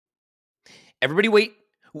Everybody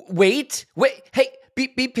wait. Hey,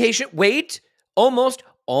 be patient. Wait. Almost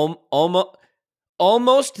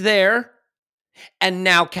there. And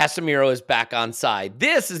now Casemiro is back onside.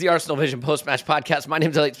 This is the Arsenal Vision post-match podcast. My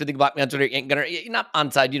name's Elliot. Spinning block me on Twitter. Not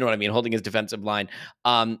onside, you know what I mean, holding his defensive line.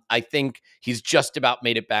 I think he's just about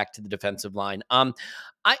made it back to the defensive line.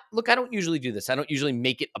 I don't usually do this. I don't usually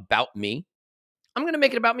make it about me. I'm going to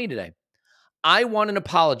make it about me today. I want an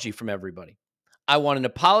apology from everybody. I want an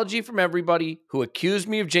apology from everybody who accused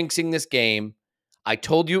me of jinxing this game. I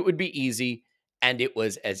told you it would be easy. And it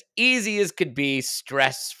was as easy as could be,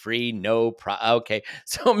 stress-free, okay.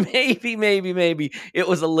 So maybe it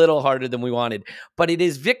was a little harder than we wanted. But it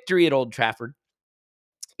is victory at Old Trafford.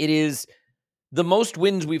 It is the most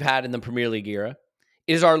wins we've had in the Premier League era.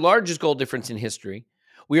 It is our largest goal difference in history.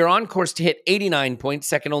 We are on course to hit 89 points,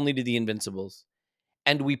 second only to the Invincibles.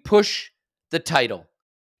 And we push the title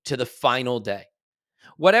to the final day.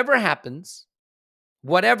 Whatever happens,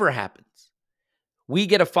 we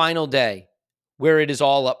get a final day where it is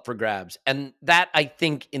all up for grabs. And that, I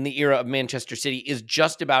think, in the era of Manchester City is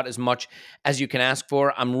just about as much as you can ask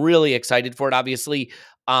for. I'm really excited for it. Obviously,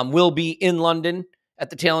 we'll be in London at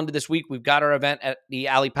the tail end of this week. We've got our event at the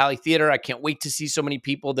Ali Pali Theatre. I can't wait to see so many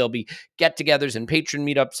people. There'll be get-togethers and patron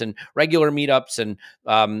meetups and regular meetups. And,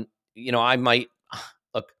 I might,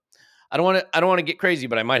 look, I don't want to get crazy,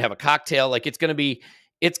 but I might have a cocktail. Like, it's going to be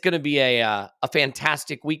a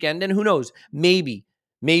fantastic weekend. And who knows, maybe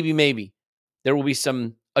there will be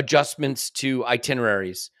some adjustments to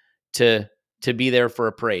itineraries to be there for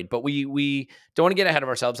a parade. But we don't want to get ahead of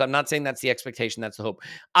ourselves. I'm not saying that's the expectation. That's the hope.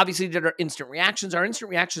 Obviously, there are instant reactions. Our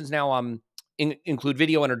instant reactions now include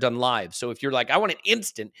video and are done live. So if you're like, I want an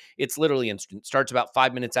instant, it's literally instant. It starts about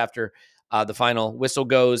 5 minutes after the final whistle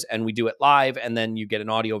goes, and we do it live, and then you get an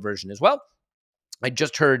audio version as well. I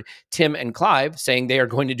just heard Tim and Clive saying they are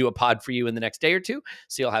going to do a pod for you in the next day or two.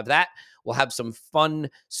 So you'll have that. We'll have some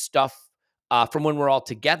fun stuff from when we're all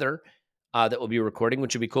together that we'll be recording,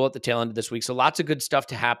 which will be cool at the tail end of this week. So lots of good stuff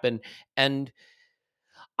to happen. And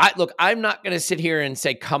I'm not going to sit here and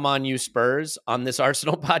say, come on, you Spurs on this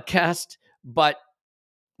Arsenal podcast, but,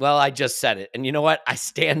 well, I just said it. And you know what? I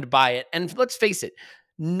stand by it. And let's face it,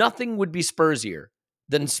 nothing would be Spursier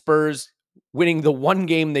than Spurs winning the one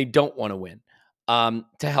game they don't want to win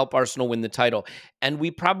to help Arsenal win the title. And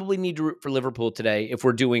we probably need to root for Liverpool today if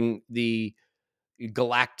we're doing the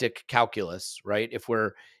galactic calculus, right? If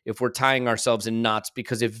we're tying ourselves in knots,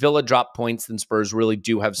 because if Villa drop points, then Spurs really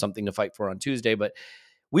do have something to fight for on Tuesday. But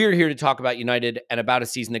we are here to talk about United and about a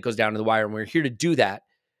season that goes down to the wire, and we're here to do that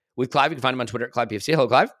with Clive. You can find him on Twitter at ClivePFC. Hello,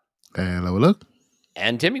 Clive. Hello.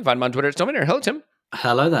 And Tim, you can find him on Twitter at Stillmaner. Hello, Tim.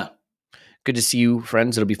 Hello there. Good to see you,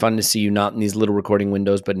 friends. It'll be fun to see you not in these little recording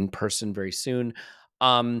windows, but in person very soon.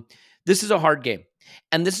 This is a hard game,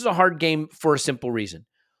 and this is a hard game for a simple reason.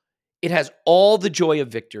 It has all the joy of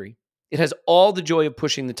victory. It has all the joy of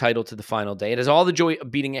pushing the title to the final day. It has all the joy of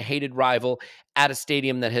beating a hated rival at a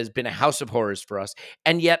stadium that has been a house of horrors for us.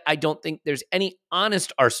 And yet I don't think there's any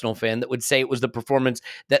honest Arsenal fan that would say it was the performance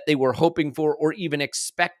that they were hoping for or even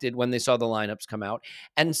expected when they saw the lineups come out.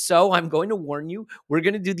 And so I'm going to warn you, we're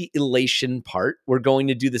going to do the elation part. We're going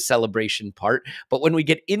to do the celebration part. But when we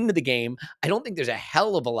get into the game, I don't think there's a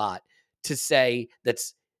hell of a lot to say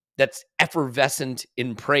that's effervescent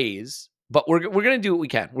in praise, but we're going to do what we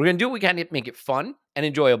can. We're going to do what we can to make it fun and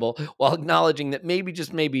enjoyable while acknowledging that maybe,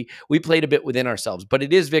 just maybe, we played a bit within ourselves. But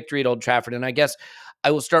it is victory at Old Trafford, and I guess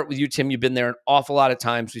I will start with you, Tim. You've been there an awful lot of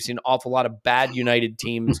times. We've seen an awful lot of bad United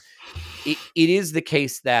teams. It is the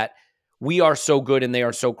case that we are so good and they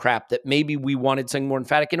are so crap that maybe we wanted something more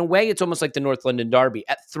emphatic. In a way, it's almost like the North London Derby.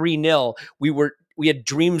 At 3-0, we had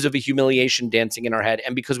dreams of a humiliation dancing in our head.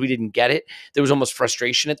 And because we didn't get it, there was almost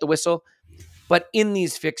frustration at the whistle. But in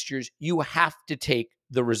these fixtures, you have to take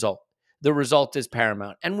the result. The result is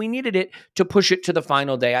paramount. And we needed it to push it to the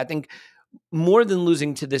final day. I think more than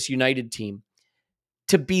losing to this United team,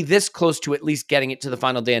 to be this close to at least getting it to the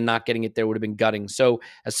final day and not getting it there would have been gutting. So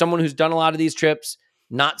as someone who's done a lot of these trips,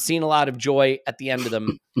 not seen a lot of joy at the end of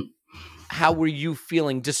them, how were you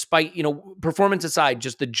feeling despite, performance aside,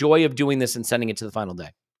 just the joy of doing this and sending it to the final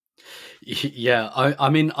day? Yeah, I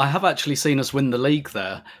mean, I have actually seen us win the league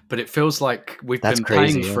there, but it feels like we've been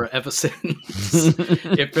paying for it ever since.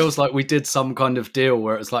 It feels like we did some kind of deal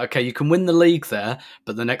where it's like, okay, you can win the league there,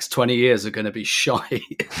 but the next 20 years are going to be shy.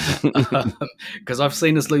 Because I've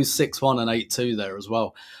seen us lose 6-1 and 8-2 there as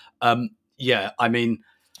well. Yeah, I mean,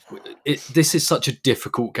 this is such a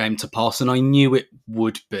difficult game to pass, and I knew it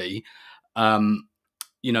would be.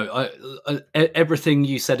 Everything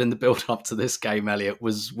you said in the build-up to this game, Elliot,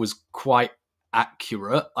 was quite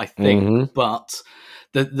accurate, I think. Mm-hmm. But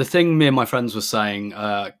The thing me and my friends were saying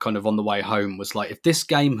kind of on the way home was like, if this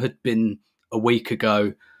game had been a week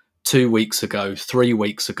ago, 2 weeks ago, 3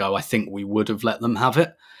 weeks ago, I think we would have let them have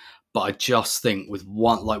it. But I just think with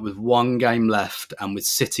one game left and with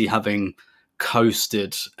City having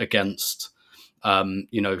coasted against,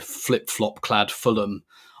 flip-flop clad Fulham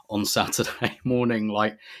on Saturday morning,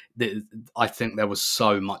 I think there was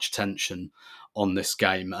so much tension on this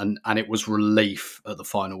game, and it was relief at the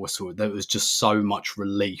final whistle. There was just so much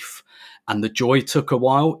relief, and the joy took a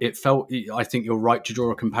while. I think you're right to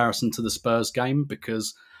draw a comparison to the Spurs game,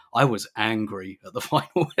 because I was angry at the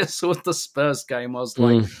final whistle of the Spurs game. I was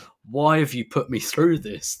like, why have you put me through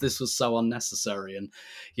this? This was so unnecessary. And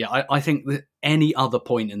yeah, I think that any other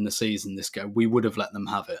point in the season, this game, we would have let them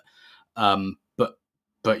have it.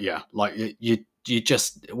 But yeah, like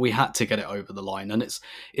we had to get it over the line. And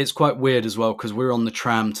it's quite weird as well, because we were on the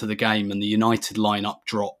tram to the game and the United lineup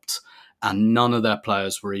dropped and none of their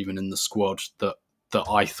players were even in the squad that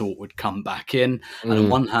I thought would come back in. And on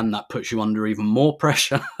one hand, that puts you under even more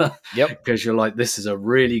pressure. Yep. Because you're like, this is a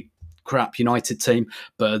really crap United team.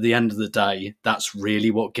 But at the end of the day, that's really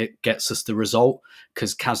what gets us the result.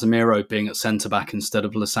 Because Casemiro being at centre-back instead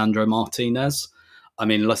of Lisandro Martinez. I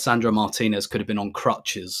mean, Lisandro Martinez could have been on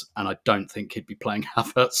crutches, and I don't think he'd be playing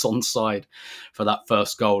Havertz on side for that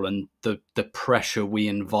first goal. And the pressure we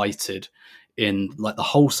invited in like the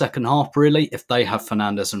whole second half, really, if they have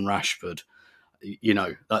Fernandes and Rashford,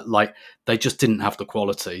 they just didn't have the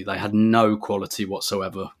quality. They had no quality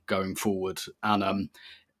whatsoever going forward. And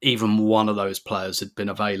even one of those players had been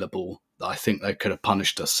available, I think they could have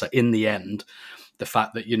punished us. So in the end, the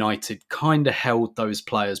fact that United kind of held those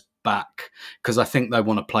players back, because I think they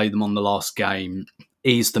want to play them on the last game,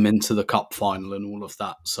 ease them into the cup final and all of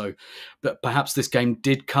that. So, but perhaps this game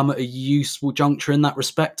did come at a useful juncture in that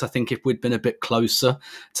respect. I think if we'd been a bit closer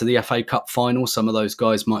to the FA Cup final, some of those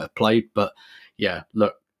guys might have played. But yeah,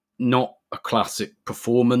 look, not a classic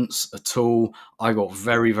performance at all. I got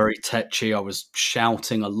very, very tetchy. I was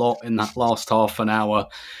shouting a lot in that last half an hour.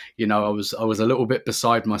 I was a little bit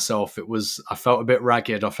beside myself. I felt a bit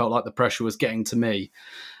ragged. I felt like the pressure was getting to me.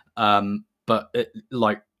 I'm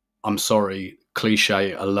sorry,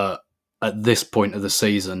 cliche alert. At this point of the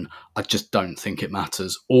season, I just don't think it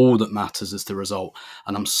matters. All that matters is the result.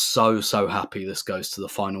 And I'm so, so happy this goes to the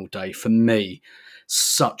final day. For me,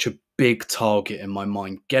 such a big target in my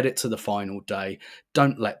mind. Get it to the final day.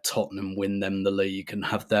 Don't let Tottenham win them the league and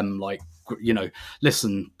have them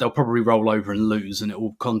listen, they'll probably roll over and lose and it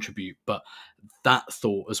will contribute. But that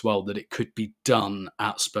thought as well, that it could be done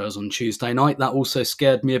at Spurs on Tuesday night, that also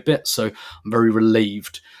scared me a bit. So I'm very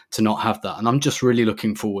relieved to not have that. And I'm just really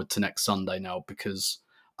looking forward to next Sunday now, because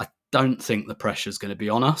I don't think the pressure is going to be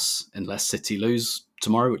on us unless City lose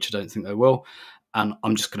tomorrow, which I don't think they will. And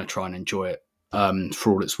I'm just going to try and enjoy it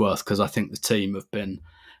for all it's worth, because I think the team have been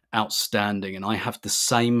outstanding. And I have the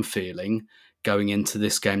same feeling going into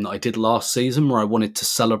this game that I did last season, where I wanted to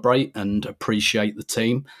celebrate and appreciate the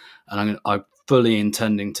team. And I'm fully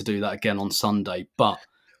intending to do that again on Sunday, but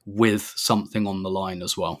with something on the line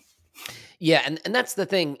as well. Yeah, and that's the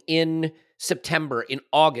thing. In September, in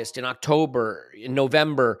August, in October, in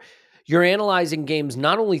November, you're analyzing games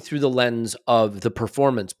not only through the lens of the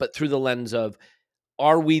performance, but through the lens of,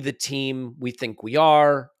 are we the team we think we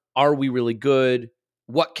are? Are we really good?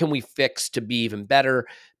 What can we fix to be even better?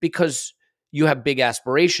 Because you have big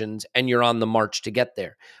aspirations and you're on the march to get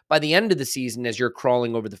there. By the end of the season, as you're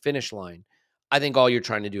crawling over the finish line, I think all you're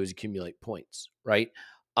trying to do is accumulate points, right?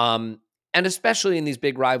 And especially in these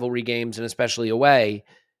big rivalry games, and especially away,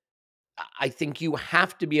 I think you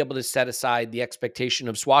have to be able to set aside the expectation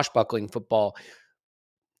of swashbuckling football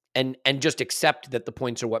and just accept that the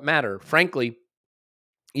points are what matter. Frankly,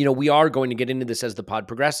 we are going to get into this as the pod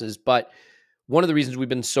progresses, but one of the reasons we've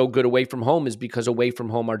been so good away from home is because away from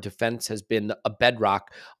home, our defense has been a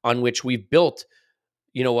bedrock on which we've built,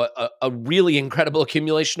 a really incredible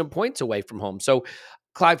accumulation of points away from home. So,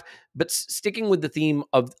 Clive, but sticking with the theme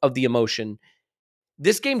of the emotion,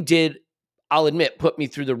 this game did, I'll admit, put me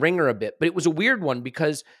through the ringer a bit, but it was a weird one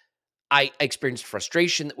because I experienced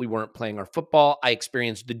frustration that we weren't playing our football. I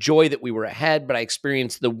experienced the joy that we were ahead, but I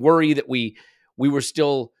experienced the worry that we were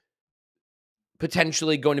still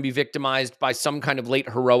potentially going to be victimized by some kind of late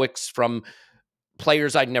heroics from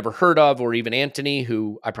players I'd never heard of, or even Anthony,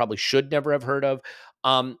 who I probably should never have heard of.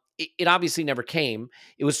 It obviously never came.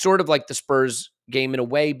 It was sort of like the Spurs game in a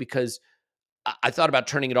way, because I thought about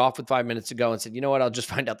turning it off with 5 minutes ago and said, you know what, I'll just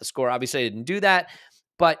find out the score. Obviously, I didn't do that.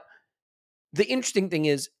 But the interesting thing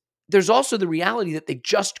is, there's also the reality that they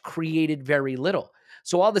just created very little.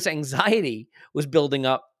 So all this anxiety was building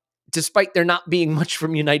up despite there not being much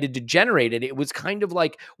from United to generate it, it was kind of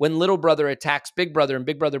like when little brother attacks big brother and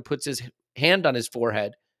big brother puts his hand on his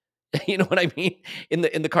forehead. You know what I mean? In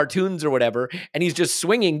the cartoons or whatever, and he's just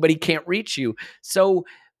swinging, but he can't reach you. So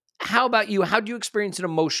how about you? How do you experience it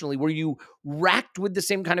emotionally? Were you racked with the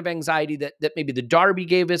same kind of anxiety that maybe the derby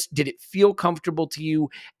gave us? Did it feel comfortable to you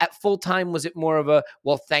at full time? Was it more of a,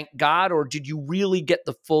 well, thank God, or did you really get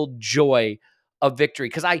the full joy of victory?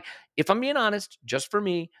 Because if I'm being honest, just for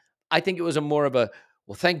me, I think it was a more of a,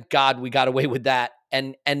 well, thank God we got away with that,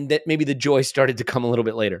 and that maybe the joy started to come a little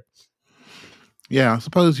bit later. Yeah, I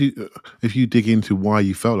suppose if you dig into why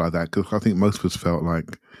you felt like that, because I think most of us felt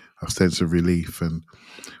like a sense of relief, and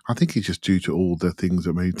I think it's just due to all the things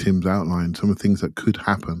that maybe Tim's outlined, some of the things that could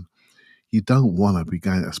happen. You don't want to be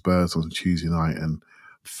going to Spurs on Tuesday night and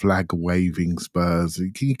flag waving Spurs.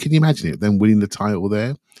 Can you imagine it? Them winning the title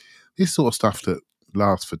there? This sort of stuff that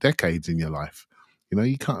lasts for decades in your life.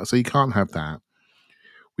 You can't have that.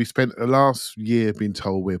 We spent the last year being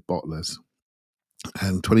told we're bottlers.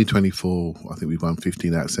 And 2024, I think we've won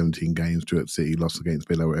 15 out of 17 games, drew at City, lost against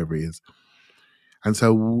Villa, whatever it is. And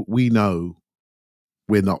so we know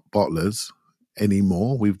we're not bottlers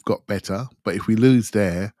anymore. We've got better. But if we lose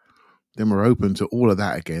there, then we're open to all of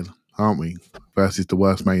that again, aren't we? Versus the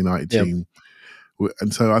worst Man United team.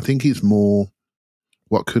 And so I think it's more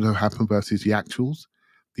what could have happened versus the actuals.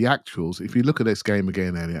 The actuals, if you look at this game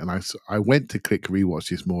again, Elliot, and I went to click rewatch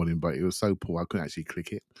this morning, but it was so poor I couldn't actually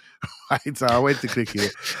click it. Right? So I went to click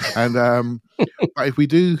it. And but if we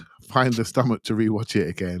do find the stomach to rewatch it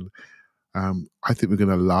again, I think we're going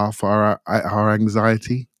to laugh at our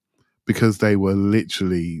anxiety, because they were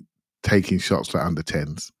literally taking shots like under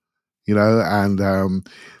 10s. And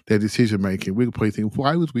their decision making, we were probably thinking,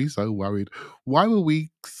 why was we so worried? Why were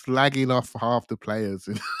we slagging off half the players?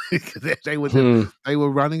 they were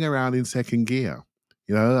running around in second gear.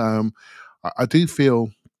 I do feel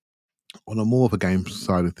on a more of a game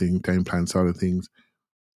plan side of things,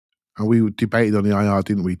 and we debated on the IR,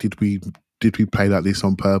 didn't we? Did we play like this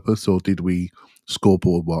on purpose, or did we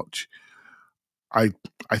scoreboard watch? I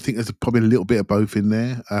think there's probably a little bit of both in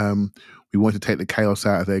there. We wanted to take the chaos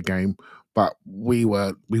out of their game, but we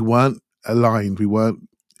weren't aligned. We weren't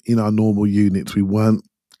in our normal units. We weren't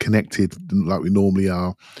connected like we normally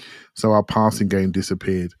are. So our passing game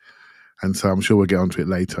disappeared. And so I'm sure we'll get onto it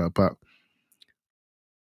later. But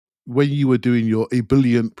when you were doing your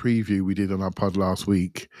ebullient preview we did on our pod last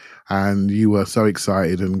week, and you were so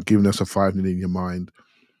excited and giving us a 5-0 in your mind,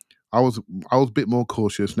 I was a bit more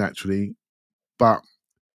cautious naturally. But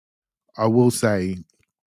I will say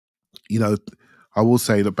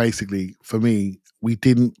that basically for me, we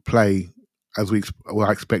didn't play as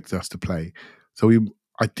I expected us to play. So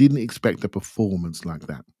I didn't expect a performance like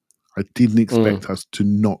that. I didn't expect us to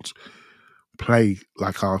not play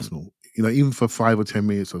like Arsenal, even for 5 or 10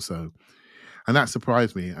 minutes or so. And that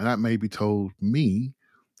surprised me. And that maybe told me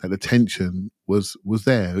that the tension was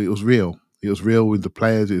there. It was real. It was real with the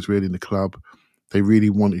players. It was real in the club. They really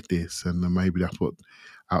wanted this. And maybe that's what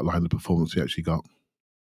outlined the performance we actually got.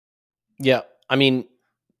 Yeah. I mean,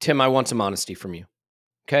 Tim, I want some honesty from you.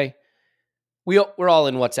 Okay. We're all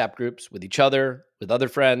in WhatsApp groups with each other, with other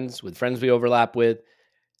friends, with friends we overlap with.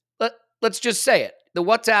 Let's just say it. The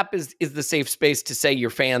WhatsApp is the safe space to say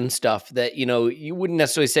your fan stuff that, you wouldn't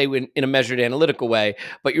necessarily say in a measured analytical way,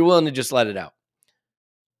 but you're willing to just let it out.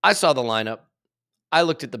 I saw the lineup. I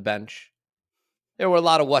looked at the bench. There were a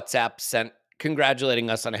lot of WhatsApps sent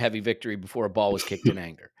congratulating us on a heavy victory before a ball was kicked in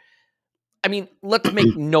anger. I mean, let's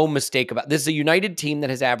make no mistake about it. This is a United team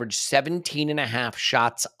that has averaged 17.5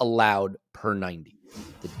 shots allowed per 90.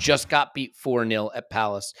 That just got beat 4-0 at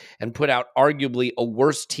Palace and put out arguably a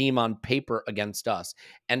worse team on paper against us,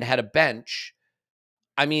 and had a bench.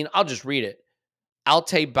 I mean, I'll just read it.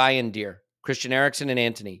 Altay Bayindir, Christian Eriksen and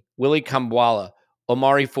Antony, Willie Kambwala,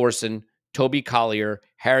 Omari Forson, Toby Collier,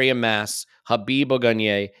 Harry Amass, Habib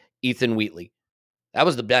Ogunye, Ethan Wheatley. That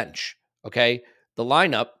was the bench, okay? The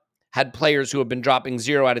lineup had players who have been dropping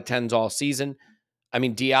 0 out of 10s all season. I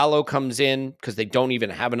mean, Diallo comes in because they don't even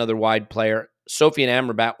have another wide player. Sofian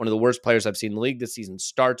Amrabat, one of the worst players I've seen in the league this season,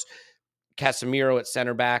 starts. Casemiro at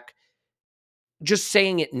center back. Just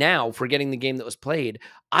saying it now, forgetting the game that was played,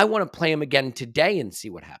 I want to play him again today and see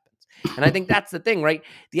what happens. And I think that's the thing, right?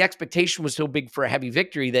 The expectation was so big for a heavy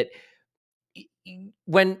victory that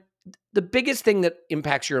when the biggest thing that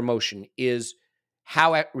impacts your emotion is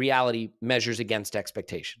how reality measures against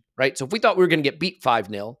expectation, right? So if we thought we were going to get beat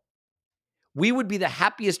 5-0, we would be the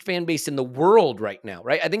happiest fan base in the world right now,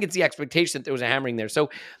 right? I think it's the expectation that there was a hammering there. So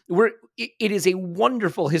it is a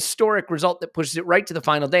wonderful, historic result that pushes it right to the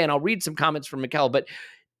final day. And I'll read some comments from Mikel, but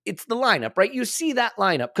it's the lineup, right? You see that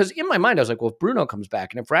lineup. Because in my mind, I was like, well, if Bruno comes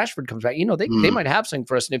back and if Rashford comes back, they might have something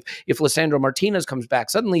for us. And if Lisandro Martinez comes back,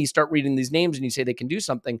 suddenly you start reading these names and you say they can do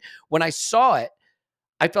something. When I saw it,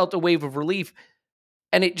 I felt a wave of relief.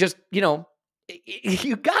 And it just,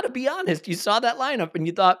 you got to be honest. You saw that lineup and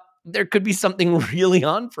you thought there could be something really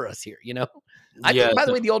on for us here, I think, by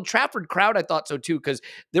the way, the Old Trafford crowd, I thought so too, because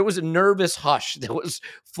there was a nervous hush that was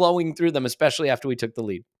flowing through them, especially after we took the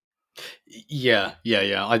lead. Yeah.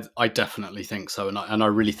 I definitely think so, and I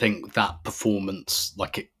really think that performance,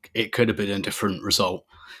 like it could have been a different result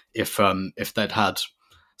if they'd had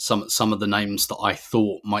some of the names that I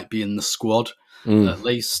thought might be in the squad at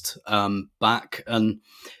least back, and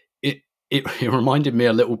it reminded me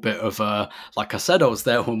a little bit of like I said, I was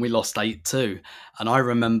there when we lost 8-2, and I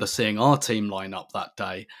remember seeing our team line up that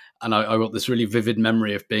day, and I got this really vivid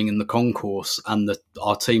memory of being in the concourse and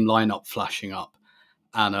our team lineup flashing up.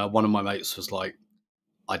 And one of my mates was like,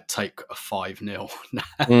 I'd take a 5-0 now,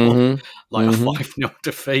 like a 5-0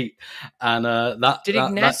 defeat. And Did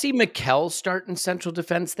Ignacy Mikel start in central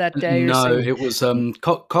defense that day? No, it was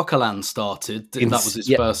Coquelin started. That was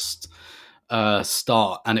his first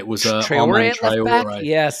start, and it was Traoré at left back?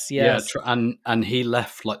 Yes. Yeah, and he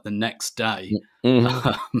left like the next day.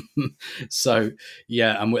 So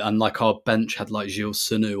yeah, and like our bench had like Gilles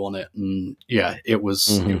Sinu on it, and yeah, it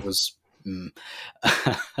was kind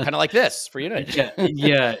of like this for United.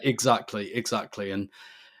 yeah, exactly, and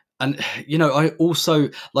I also,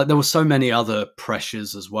 like, there were so many other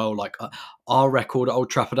pressures as well, like our record at Old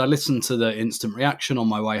Trafford. I listened to the instant reaction on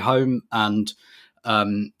my way home, and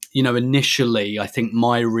initially I think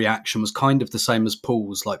my reaction was kind of the same as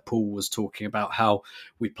Paul's. Like, Paul was talking about how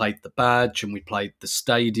we played the badge and we played the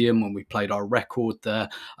stadium and we played our record there.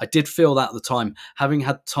 I did feel that at the time. Having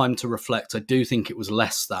had time to reflect, I do think it was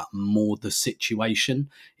less that, more the situation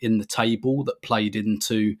in the table that played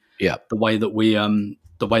into the way that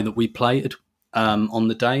we played on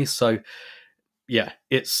the day. So yeah,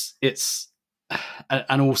 it's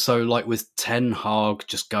and also, like, with Ten Hag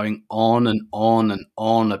just going on and on and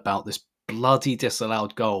on about this bloody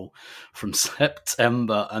disallowed goal from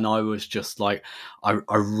September, and I was just like, I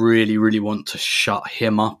really, really want to shut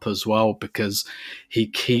him up as well, because he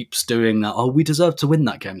keeps doing that. Oh, we deserve to win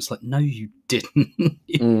that game. It's like, no, you didn't.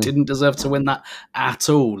 You didn't deserve to win that at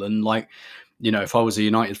all. And like, if I was a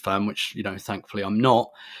United fan, which, thankfully I'm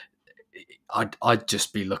not, I'd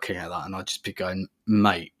just be looking at that and I'd just be going,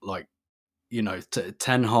 mate, like,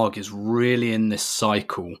 Ten Hag is really in this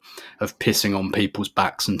cycle of pissing on people's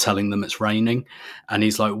backs and telling them it's raining, and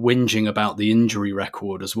he's like whinging about the injury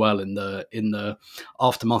record as well in the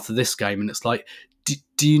aftermath of this game. And it's like,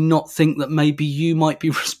 do you not think that maybe you might be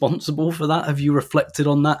responsible for that? Have you reflected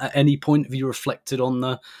on that at any point? Have you reflected on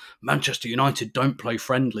the Manchester United don't play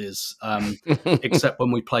friendlies except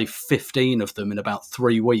when we play 15 of them in about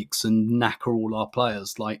 3 weeks and knacker all our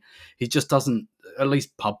players? Like, he just doesn't, at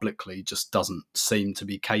least publicly, just doesn't seem to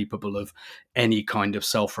be capable of any kind of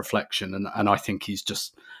self-reflection. And I think he's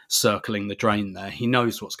just circling the drain there. He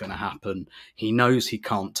knows what's going to happen. He knows he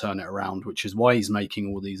can't turn it around, which is why he's making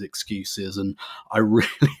all these excuses. And I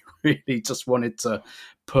really just wanted to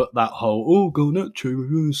put that whole,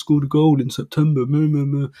 Garnacho scored a goal in September,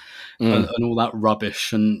 and all that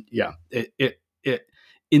rubbish. And yeah, it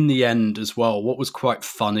in the end as well, what was quite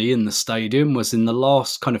funny in the stadium was in the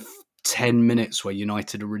last kind of 10 minutes where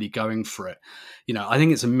United are really going for it. I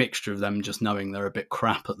think it's a mixture of them just knowing they're a bit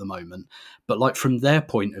crap at the moment, but like, from their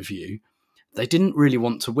point of view, they didn't really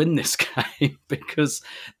want to win this game because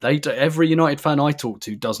every United fan I talk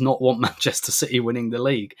to does not want Manchester City winning the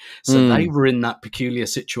league. So they were in that peculiar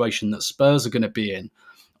situation that Spurs are going to be in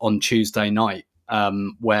on Tuesday night,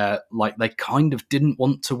 where like they kind of didn't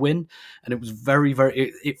want to win. And it was very,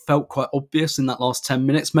 very, it felt quite obvious in that last 10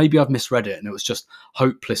 minutes. Maybe I've misread it and it was just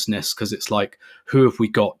hopelessness, because it's like, who have we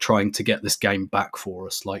got trying to get this game back for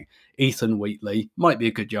us? Like, Ethan Wheatley might be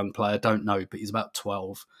a good young player, don't know, but he's about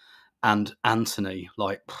 12. And Anthony,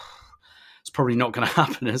 like, it's probably not going to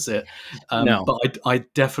happen, is it? No. But I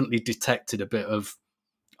definitely detected a bit of,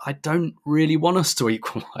 I don't really want us to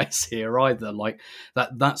equalise here either. Like,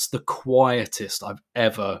 that's the quietest I've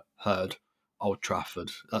ever heard Old Trafford.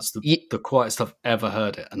 That's the quietest I've ever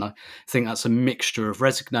heard it. And I think that's a mixture of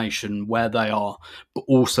resignation where they are, but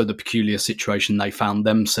also the peculiar situation they found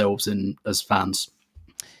themselves in as fans.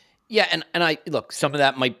 Yeah, and I look, some of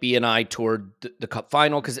that might be an eye toward the cup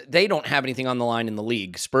final, because they don't have anything on the line in the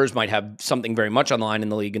league. Spurs might have something very much on the line in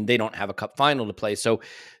the league, and they don't have a cup final to play. So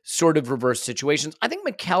sort of reverse situations. I think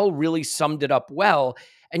Mikel really summed it up well,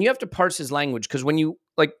 and you have to parse his language, because when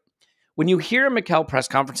when you hear a Mikel press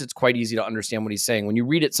conference, it's quite easy to understand what he's saying. When you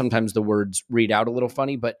read it, sometimes the words read out a little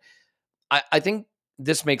funny, but I think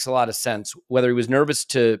this makes a lot of sense. Whether he was nervous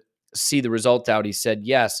to see the result out, he said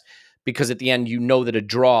yes, because at the end, you know that a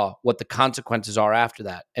draw, what the consequences are after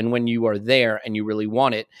that. And when you are there and you really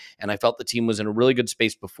want it, and I felt the team was in a really good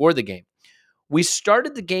space before the game. We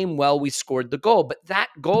started the game well, we scored the goal, but that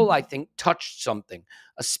goal, I think, touched something,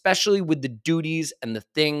 especially with the duties and the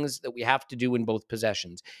things that we have to do in both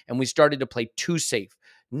possessions. And we started to play too safe,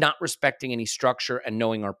 not respecting any structure and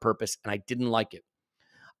knowing our purpose, and I didn't like it.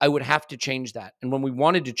 I would have to change that. And when we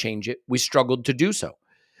wanted to change it, we struggled to do so.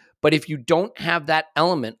 But if you don't have that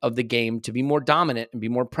element of the game to be more dominant and be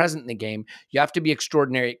more present in the game, you have to be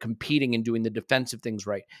extraordinary at competing and doing the defensive things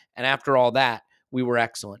right. And after all that, we were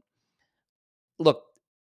excellent. Look,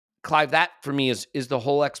 Clive, that for me is the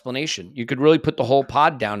whole explanation. You could really put the whole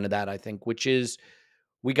pod down to that, I think, which is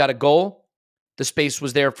we got a goal. The space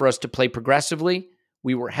was there for us to play progressively.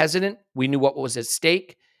 We were hesitant. We knew what was at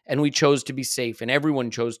stake, and we chose to be safe, and everyone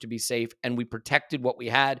chose to be safe, and we protected what we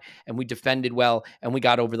had, and we defended well, and we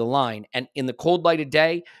got over the line. And in the cold light of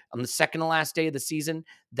day, on the second to last day of the season,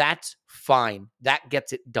 that's fine. That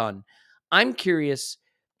gets it done. I'm curious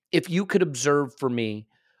if you could observe for me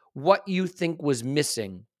what you think was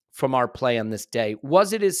missing from our play on this day.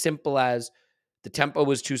 Was it as simple as the tempo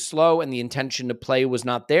was too slow and the intention to play was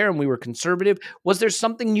not there and we were conservative? Was there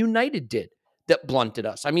something United did that blunted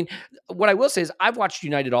us? I mean, what I will say is I've watched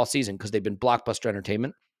United all season because they've been blockbuster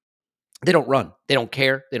entertainment. They don't run. They don't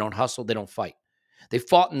care. They don't hustle. They don't fight. They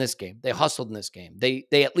fought in this game. They hustled in this game. They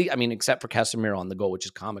at least, I mean, except for Casemiro on the goal, which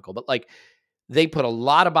is comical, but like they put a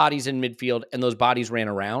lot of bodies in midfield and those bodies ran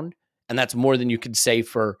around. And that's more than you could say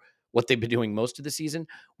for what they've been doing most of the season.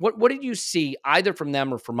 What did you see either from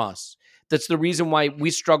them or from us? That's the reason why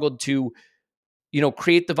we struggled to,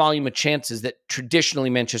 create the volume of chances that traditionally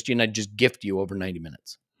Manchester United just gift you over 90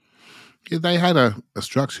 minutes. Yeah, they had a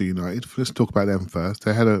structure, United. Let's talk about them first.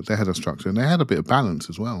 They had a structure and they had a bit of balance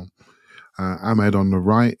as well. Ahmed on the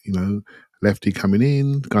right, lefty coming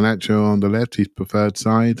in, Garnacho on the left, his preferred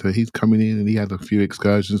side. So he's coming in and he had a few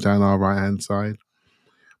excursions down our right-hand side.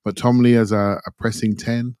 But Tomley as a pressing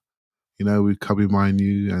 10, with Kobe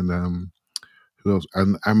Mainu and who else?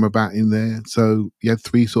 And Amrabat in there. So you had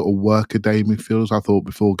three sort of work-a-day midfielders. I thought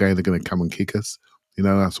before game they're going to come and kick us.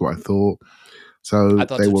 That's what I thought. So I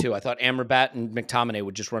thought so too. I thought Amrabat and McTominay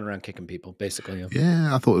would just run around kicking people, basically.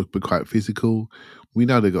 Yeah, I thought it would be quite physical. We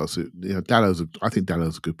know they got, I think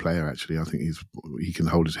Dallow's a good player, actually. I think he can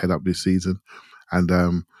hold his head up this season.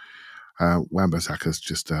 And Wan-Bissaka's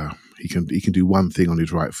just he can do one thing on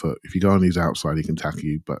his right foot. If you go on his outside, he can tackle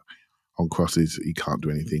you, but on crosses he can't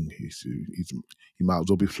do anything. He might as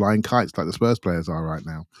well be flying kites like the Spurs players are right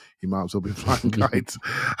now. He might as well be flying kites.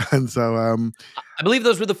 And so I believe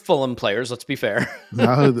those were the Fulham players. Let's be fair.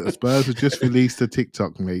 No, the Spurs have just released a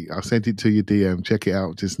TikTok, mate. I sent it to your DM. Check it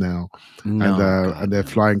out just now. And they're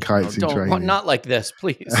flying kites in training. Not like this,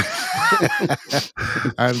 please.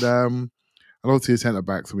 And obviously the centre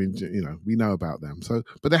backs, I mean, we know about them. So,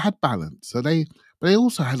 but they had balance. So they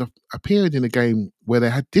also had a period in the game where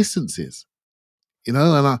they had distances, and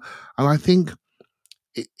I think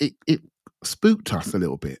it spooked us a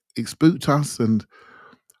little bit. It spooked us, and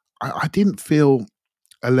I didn't feel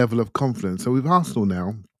a level of confidence. So with Arsenal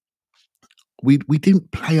now, we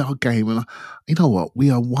didn't play our game, and you know what?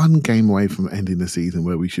 We are one game away from ending the season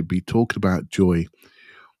where we should be talking about joy.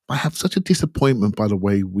 I have such a disappointment by the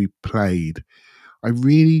way we played. I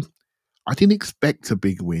didn't expect a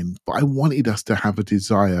big win, but I wanted us to have a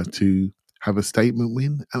desire to have a statement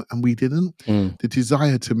win, and we didn't. The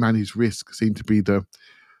desire to manage risk seemed to be the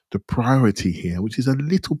priority here, which is a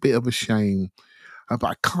little bit of a shame. But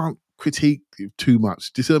I can't critique it too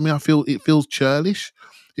much. Do you see what I mean? I feel it feels churlish.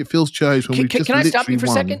 It feels churlish when we just Can I stop you for a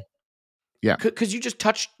second? Yeah. Because you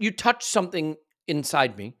touched something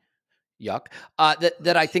inside me. Yuck.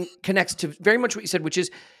 That I think connects to very much what you said, which is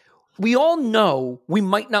we all know we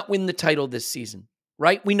might not win the title this season,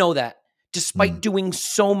 right? We know that, despite doing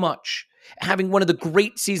so much, having one of the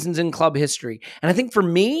great seasons in club history. And I think for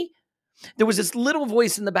me, there was this little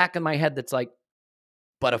voice in the back of my head that's like,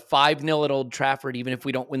 but a 5-0 at Old Trafford, even if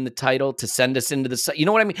we don't win the title, to send us into the... You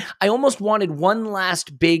know what I mean? I almost wanted one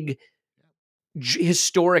last big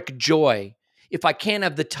historic joy, if I can't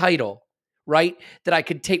have the title, right? That I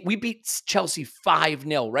could take. We beat Chelsea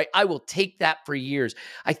 5-0, right? I will take that for years.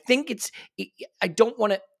 I think I don't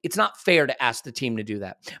want to, it's not fair to ask the team to do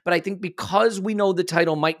that. But I think because we know the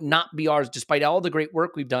title might not be ours, despite all the great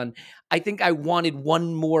work we've done, I think I wanted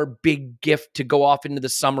one more big gift to go off into the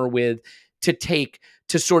summer with, to take,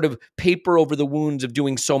 to sort of paper over the wounds of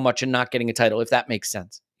doing so much and not getting a title, if that makes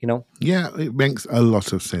sense. you know? Yeah, it makes a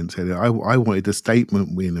lot of sense, Elliot. I wanted a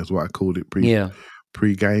statement win, is what I called it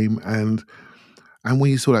pre-game. And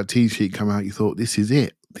when you saw that team sheet come out, you thought, this is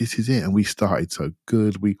it. This is it. And we started so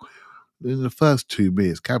good. In the first 2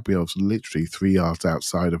 minutes, Gabriel's literally 3 yards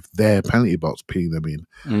outside of their penalty box, pinning them in.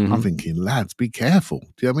 Mm-hmm. I'm thinking, lads, be careful. Do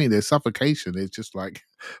you know what I mean? There's suffocation. It's just like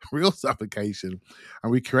real suffocation.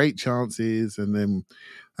 And we create chances, and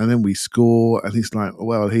then we score, and it's like,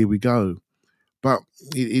 well, here we go. But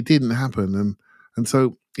it didn't happen. And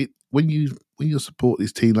so when you support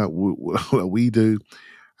this team like we do,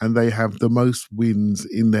 and they have the most wins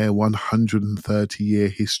in their 130-year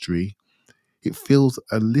history, it feels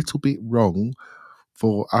a little bit wrong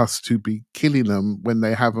for us to be killing them when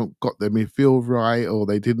they haven't got their midfield right, or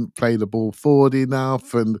they didn't play the ball forward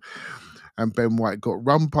enough, and Ben White got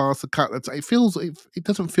run past a couple of times. It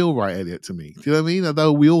doesn't feel right, Elliot, to me. Do you know what I mean?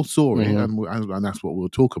 Although we all saw it, and that's what we'll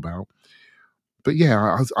talk about. But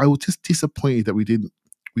yeah, I was just disappointed that we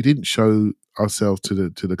didn't show ourselves to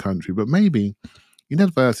the country. But maybe in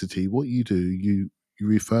adversity, what you do, you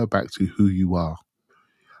refer back to who you are.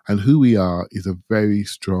 And who we are is a very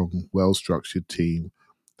strong, well-structured team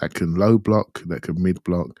that can low block, that can mid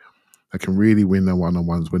block, that can really win their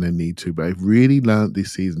one-on-ones when they need to. But they've really learned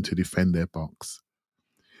this season to defend their box.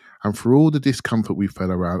 And for all the discomfort we felt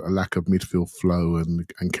around a lack of midfield flow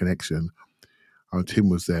and connection, Tim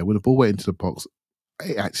was there. When the ball went into the box,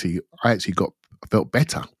 I actually felt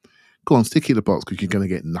better. Go on, stick it in the box because you're going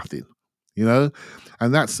to get nothing. You know?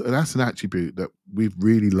 And that's an attribute that we've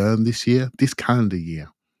really learned this calendar year.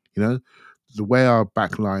 You know, the way our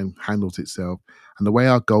back line handles itself and the way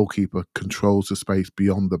our goalkeeper controls the space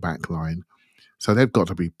beyond the back line. So they've got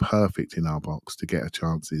to be perfect in our box to get our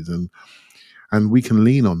chances. And we can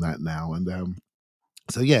lean on that now. And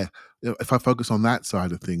so, yeah, if I focus on that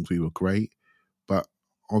side of things, we were great. But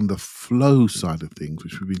on the flow side of things,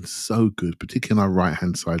 which we've been so good, particularly on our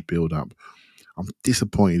right-hand side build-up, I'm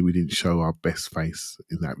disappointed we didn't show our best face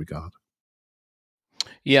in that regard.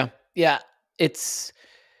 Yeah.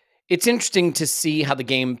 It's interesting to see how the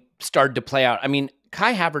game started to play out. I mean,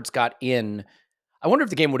 Kai Havertz got in. I wonder if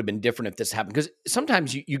the game would have been different if this happened, because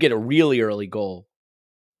sometimes you get a really early goal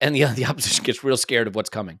and the opposition gets real scared of what's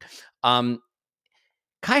coming. Kai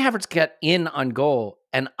Havertz got in on goal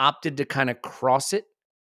and opted to kind of cross it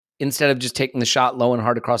instead of just taking the shot low and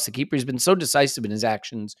hard across the keeper. He's been so decisive in his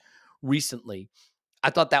actions recently. I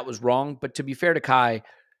thought that was wrong, but to be fair to Kai,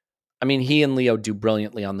 I mean, he and Leo do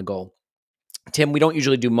brilliantly on the goal. Tim, we don't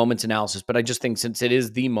usually do moments analysis, but I just think since it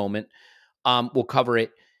is the moment, we'll cover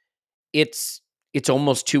it. It's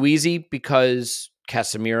almost too easy because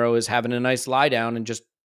Casemiro is having a nice lie down and just,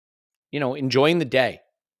 enjoying the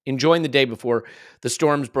day before the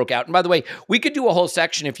storms broke out. And by the way, we could do a whole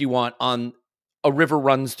section if you want on A River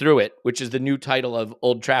Runs Through It, which is the new title of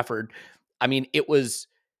Old Trafford. I mean, it was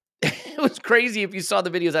crazy if you saw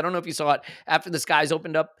the videos. I don't know if you saw it after the skies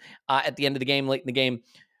opened up at the end of the game, late in the game.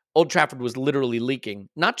 Old Trafford was literally leaking,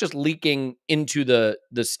 not just leaking into the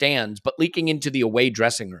stands, but leaking into the away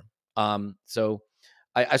dressing room. So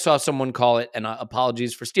I saw someone call it, and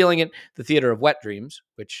apologies for stealing it, the Theater of Wet Dreams,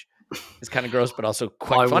 which is kind of gross, but also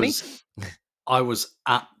quite funny. I was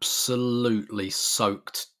absolutely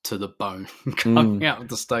soaked to the bone coming out of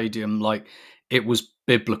the stadium. Like, it was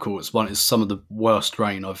biblical. It's some of the worst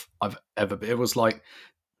rain I've ever been. It was like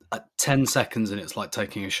 10 seconds and it's like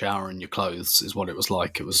taking a shower in your clothes is what it was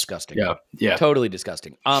like. It was disgusting. Yeah. Totally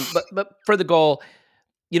disgusting. But for the goal,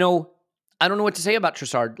 I don't know what to say about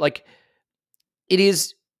Trossard. Like, it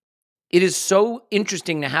is so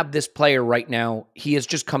interesting to have this player right now. He has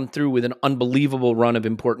just come through with an unbelievable run of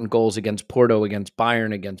important goals against Porto, against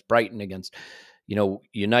Bayern, against Brighton, against,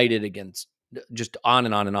 United, against just on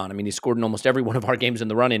and on and on. I mean, he scored in almost every one of our games in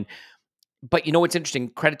the run-in. But what's interesting?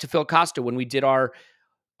 Credit to Phil Costa when we did our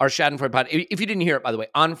Schadenfreude pod. If you didn't hear it, by the way,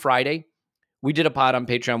 on Friday, we did a pod on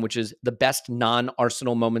Patreon, which is the best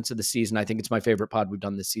non-Arsenal moments of the season. I think it's my favorite pod we've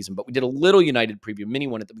done this season. But we did a little United preview, mini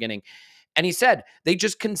one at the beginning. And he said they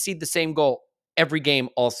just concede the same goal every game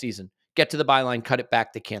all season. Get to the byline, cut it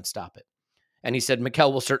back. They can't stop it. And he said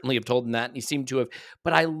Mikel will certainly have told him that, and he seemed to have.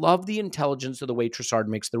 But I love the intelligence of the way Trossard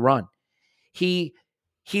makes the run. He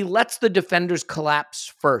lets the defenders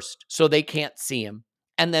collapse first so they can't see him,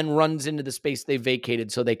 and then runs into the space they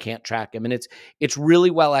vacated so they can't track him. And it's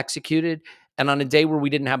really well executed. And on a day where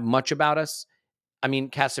we didn't have much about us, I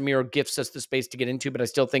mean, Casemiro gifts us the space to get into, but I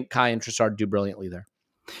still think Kai and Trossard do brilliantly there.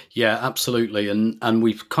 Yeah, absolutely. And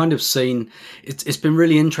we've kind of seen, it's been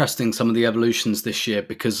really interesting, some of the evolutions this year,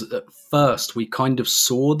 because at first we kind of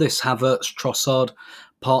saw this Havertz-Trossard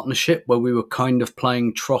partnership where we were kind of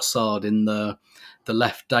playing Trossard in the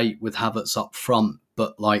left eight with Havertz up front.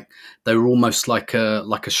 but like they were almost like a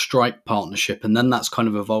strike partnership, and then that's kind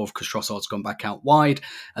of evolved because Trossard's gone back out wide,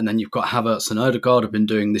 and then you've got Havertz and Odegaard have been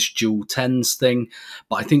doing this dual tens thing.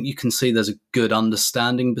 But I think you can see there's a good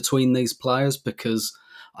understanding between these players, because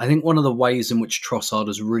I think one of the ways in which Trossard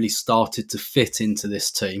has really started to fit into this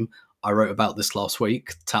team, I wrote about this last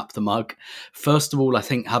week, tap the mug. First of all, I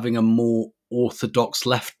think having a more orthodox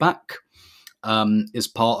left back is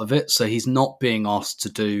part of it. So he's not being asked to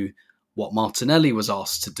do what Martinelli was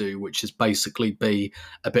asked to do, which is basically be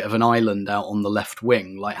a bit of an island out on the left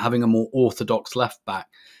wing. Like having a more orthodox left back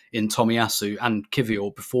in Tomiyasu and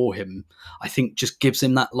Kivior before him, I think just gives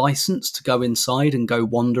him that license to go inside and go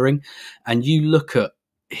wandering. And you look at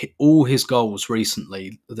all his goals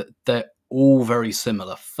recently, they're all very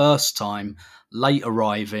similar. First time, late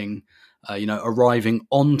arriving, arriving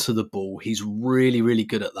onto the ball. He's really, really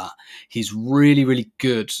good at that. He's really, really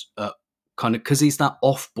good at kind of, because he's that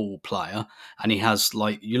off-ball player, and he has,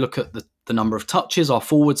 like, you look at the number of touches, our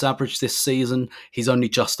forwards average this season, he's only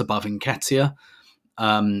just above Nketiah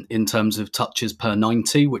in terms of touches per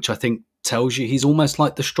 90, which I think tells you he's almost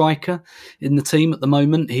like the striker in the team at the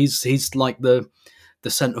moment. He's like the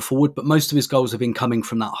centre forward, but most of his goals have been coming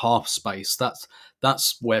from that half space.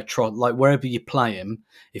 That's where like wherever you play him,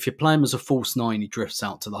 if you play him as a false nine, he drifts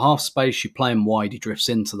out to the half space. You play him wide, he drifts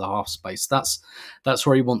into the half space. That's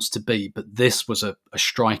where he wants to be. But this was a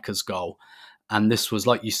striker's goal, and this was,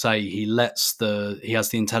 like you say, he has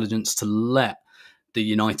the intelligence to let the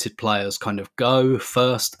United players kind of go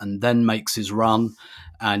first and then makes his run.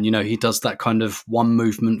 And, he does that kind of one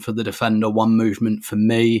movement for the defender, one movement for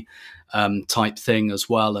me type thing as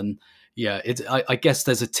well. And yeah, I guess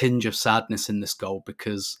there's a tinge of sadness in this goal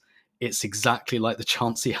because it's exactly like the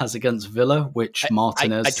chance he has against Villa, which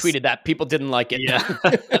Martinez... I tweeted that. People didn't like it.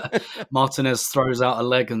 Yeah. Martinez throws out a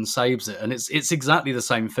leg and saves it. And it's exactly the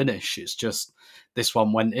same finish. It's just this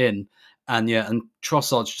one went in. And yeah, and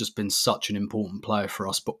Trossard's just been such an important player for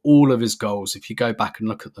us. But all of his goals, if you go back and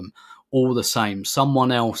look at them, all the same.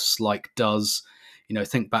 Someone else does,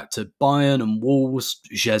 think back to Bayern and Wolves.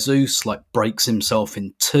 Jesus breaks himself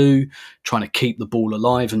in two, trying to keep the ball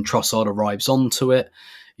alive, and Trossard arrives onto it.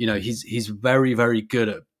 He's very, very good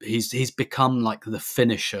at. He's become like the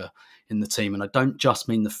finisher in the team, and I don't just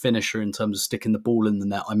mean the finisher in terms of sticking the ball in the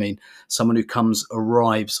net. I mean someone who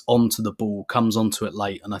arrives onto the ball, comes onto it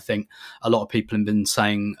late. And I think a lot of people have been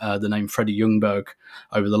saying the name Freddie Ljungberg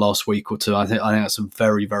over the last week or two. I think that's a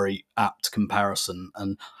very, very apt comparison,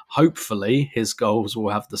 and hopefully his goals will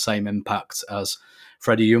have the same impact as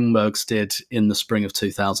Freddie Ljungberg's did in the spring of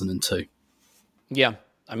 2002. Yeah,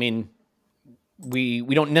 I mean, we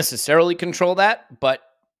don't necessarily control that, but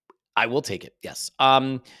I will take it. Yes.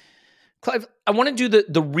 Clive, I want to do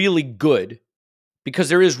the really good, because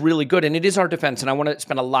there is really good, and it is our defense, and I want to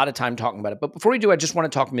spend a lot of time talking about it. But before we do, I just want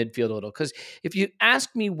to talk midfield a little, because if you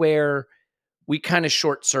ask me where we kind of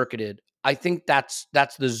short-circuited, I think that's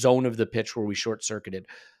the zone of the pitch where we short-circuited.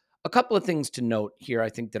 A couple of things to note here I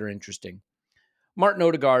think that are interesting. Martin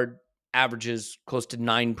Odegaard averages close to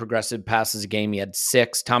 9 progressive passes a game. He had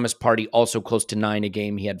 6. Thomas Partey also close to 9 a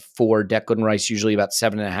game. He had 4. Declan Rice usually about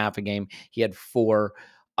 7.5 a game. He had 4.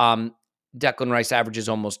 Declan Rice averages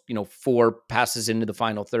almost, 4 passes into the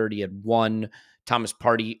final third. He had 1. Thomas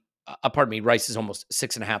Partey, Rice is almost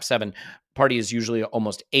 6.5, 7. Partey is usually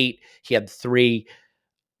almost 8. He had 3.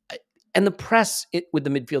 And the press with the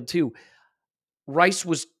midfield too. Rice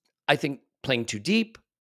was, I think, playing too deep.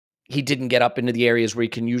 He didn't get up into the areas where he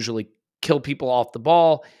can usually kill people off the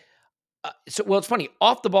ball. It's funny.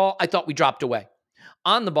 Off the ball, I thought we dropped away.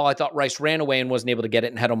 On the ball, I thought Rice ran away and wasn't able to get it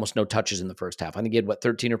and had almost no touches in the first half. I think he had,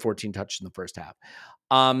 13 or 14 touches in the first half.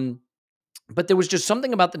 But there was just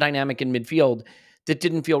something about the dynamic in midfield that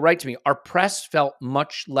didn't feel right to me. Our press felt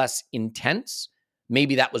much less intense.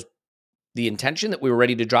 Maybe that was the intention, that we were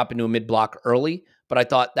ready to drop into a mid-block early, but I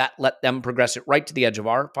thought that let them progress it right to the edge of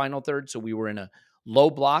our final third, so we were in a low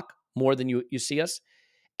block more than you see us.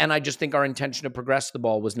 And I just think our intention to progress the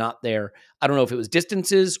ball was not there. I don't know if it was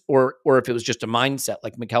distances or if it was just a mindset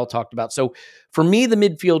like Mikel talked about. So for me, the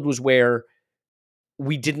midfield was where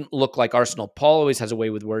we didn't look like Arsenal. Paul always has a way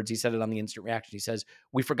with words. He said it on the instant reaction. He says,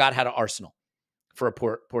 we forgot how to Arsenal for a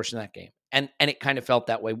portion of that game. And it kind of felt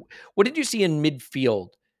that way. What did you see in midfield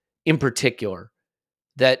in particular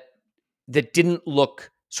that didn't look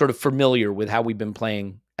sort of familiar with how we've been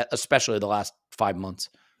playing, especially the last 5 months?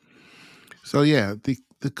 So yeah,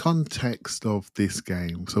 the context of this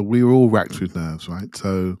game. So we were all racked with nerves, right?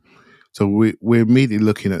 So we're immediately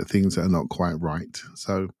looking at things that are not quite right.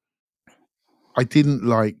 So I didn't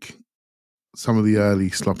like some of the early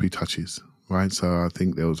sloppy touches, right? So I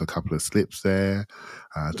think there was a couple of slips there.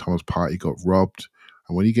 Thomas Partey got robbed.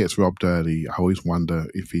 And when he gets robbed early, I always wonder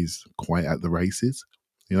if he's quite at the races,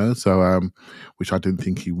 so which I didn't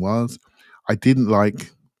think he was. I didn't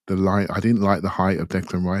like the line. I didn't like the height of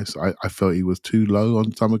Declan Rice. I felt he was too low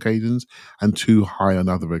on some occasions and too high on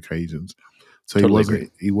other occasions. So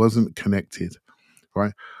he wasn't connected,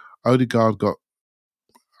 right? Odegaard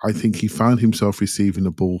I think he found himself receiving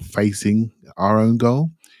the ball facing our own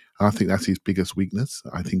goal. And I think that's his biggest weakness.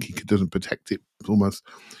 I think he doesn't protect it, almost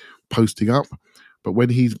posting up. But when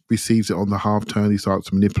he receives it on the half turn, he starts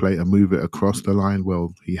to manipulate and move it across the line.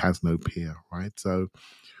 Well, he has no peer, right? So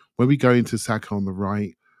when we go into Saka on the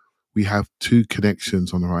right, we have two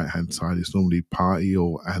connections on the right-hand side. It's normally Partey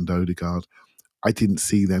and Odegaard. I didn't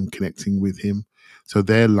see them connecting with him. So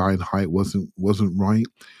their line height wasn't right.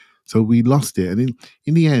 So we lost it. And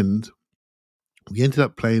in the end, we ended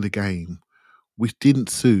up playing a game which didn't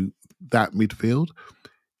suit that midfield.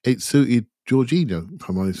 It suited Jorginho, if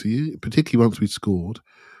I'm honest with you, particularly once we scored,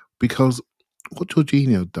 because what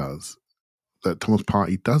Jorginho does that Thomas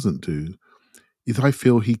Partey doesn't do is I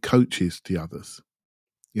feel he coaches the others,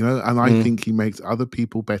 and I think he makes other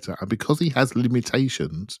people better. And because he has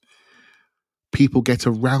limitations, people get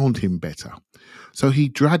around him better. So he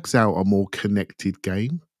drags out a more connected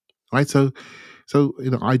game, right? So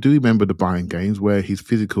I do remember the Bayern games where his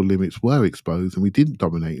physical limits were exposed and we didn't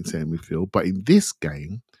dominate in centre midfield. But in this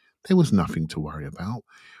game, there was nothing to worry about.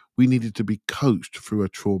 We needed to be coached through a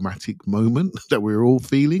traumatic moment that we were all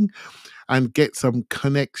feeling and get some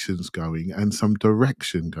connections going and some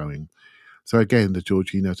direction going. So again, the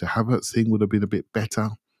Jorginho to Havertz thing would have been a bit better,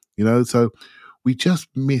 So we just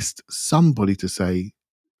missed somebody to say,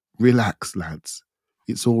 relax, lads.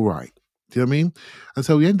 It's all right. Do you know what I mean? And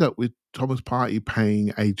so we end up with Thomas Partey playing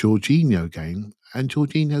a Jorginho game, and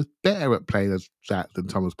Jorginho's better at playing as that than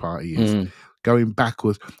Thomas Partey is, going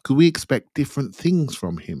backwards, because we expect different things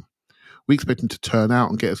from him. We expect him to turn out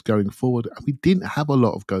and get us going forward, and we didn't have a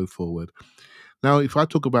lot of go forward. Now, if I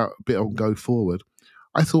talk about a bit on go forward,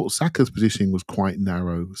 I thought Saka's positioning was quite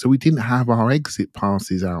narrow, so we didn't have our exit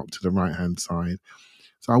passes out to the right-hand side.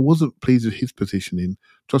 So I wasn't pleased with his positioning.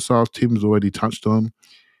 Trossard, Tim's already touched on.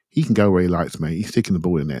 He can go where he likes, mate. He's sticking the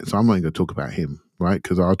ball in there. So I'm not even going to talk about him, right?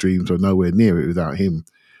 Because our dreams are nowhere near it without him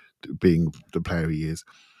being the player he is.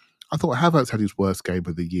 I thought Havertz had his worst game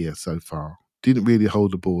of the year so far. Didn't really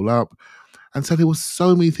hold the ball up. And so there were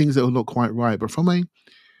so many things that were not quite right. But particularly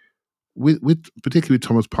with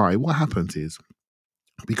Thomas Partey, what happens is,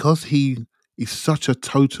 because he is such a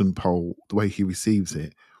totem pole, the way he receives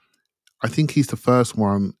it, I think he's the first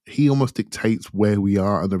one. He almost dictates where we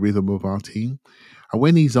are and the rhythm of our team. And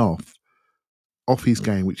when he's off his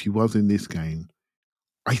game, which he was in this game,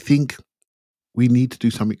 I think we need to do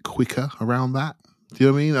something quicker around that. Do you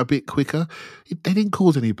know what I mean? A bit quicker. They didn't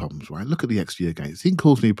cause any problems, right? Look at the XG against. It didn't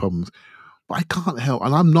cause any problems. But I can't help,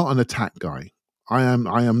 and I'm not an attack guy. I am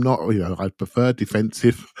not, I prefer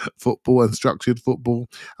defensive football and structured football,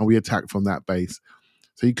 and we attack from that base.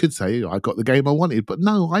 So you could say, I got the game I wanted, but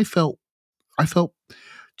no, I felt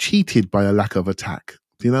cheated by a lack of attack.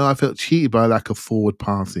 I felt cheated by a lack of forward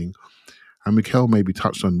passing. And Mikel maybe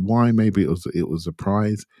touched on why. Maybe it was a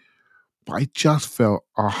prize. But I just felt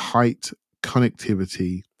our height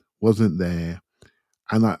connectivity wasn't there.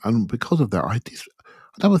 And because of that,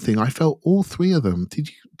 another thing, I felt all three of them.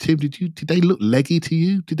 Did they look leggy to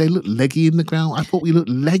you? Did they look leggy in the ground? I thought we looked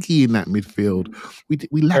leggy in that midfield.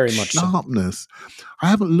 We lacked sharpness. So. I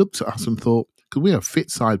haven't looked at us and thought, because we're a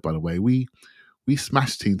fit side, by the way. We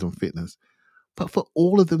smash teams on fitness. But for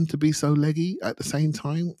all of them to be so leggy at the same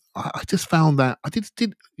time, I just found that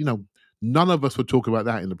none of us were talking about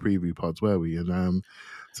that in the preview pods, were we? And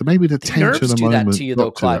so maybe the tension of the moment. Nerves do that to you, though,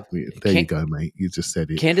 Clive. There you go, mate. You just said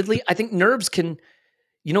it. Candidly, I think nerves can,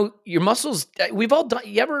 your muscles. We've all done.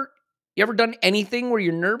 You ever done anything where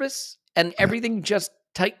you're nervous and everything just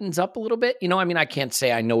tightens up a little bit? I can't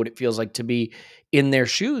say I know what it feels like to be in their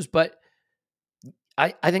shoes, but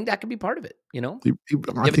I think that could be part of it. You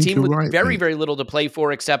have a team with very, very little to play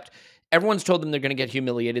for, except everyone's told them they're going to get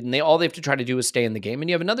humiliated, and all they have to try to do is stay in the game. And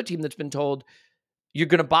you have another team that's been told you're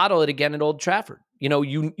going to bottle it again at Old Trafford.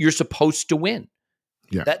 You're supposed to win.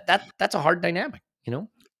 Yeah, that's a hard dynamic.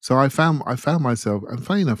 So I found myself, and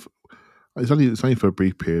funny enough, it's only for a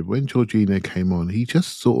brief period. When Jorginho came on, he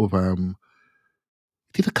just sort of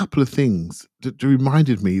did a couple of things that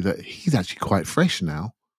reminded me that he's actually quite fresh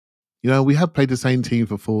now. We have played the same team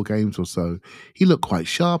for 4 games or so. He looked quite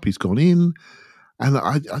sharp. He's gone in. And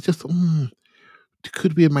I just thought,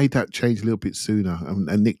 could we have made that change a little bit sooner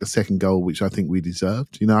and nicked the second goal, which I think we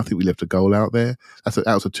deserved? I think we left a goal out there. That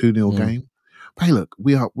was a 2-0 game. But hey, look,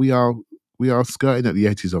 we are skirting at the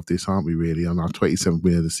edges of this, aren't we, really, on our 27th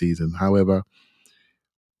win of the season. However,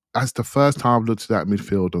 that's the first time I've looked at that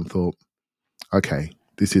midfield and thought, okay,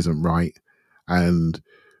 this isn't right. And,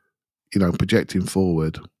 projecting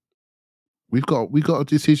forward, we've got a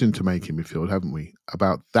decision to make in midfield, haven't we?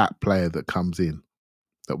 About that player that comes in,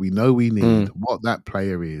 that we know we need, what that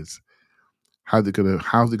player is, how's it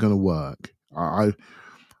gonna work. I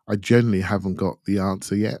generally haven't got the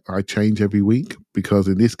answer yet. I change every week because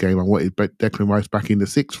in this game I wanted Declan Rice back in the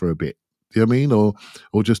 6 for a bit. Do you know what I mean?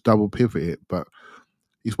 Or just double pivot it. But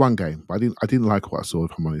it's one game. But I didn't like what I saw,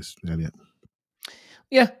 if I'm honest, Elliot.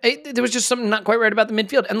 Yeah, there was just something not quite right about the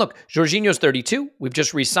midfield. And look, Jorginho's 32. We've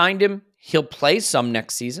just re-signed him. He'll play some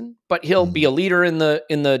next season, but he'll be a leader in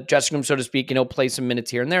the dressing room, so to speak, and he'll play some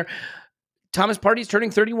minutes here and there. Thomas Partey's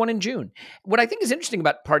turning 31 in June. What I think is interesting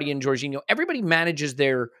about Partey and Jorginho, everybody manages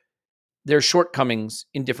their shortcomings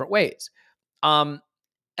in different ways. And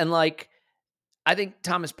like, I think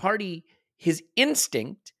Thomas Partey, his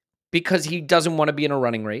instinct, because he doesn't want to be in a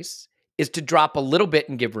running race, is to drop a little bit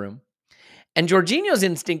and give room. And Jorginho's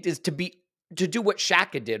instinct is to do what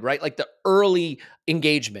Xhaka did, right? Like the early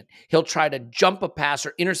engagement. He'll try to jump a pass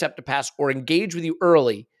or intercept a pass or engage with you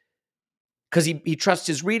early because he trusts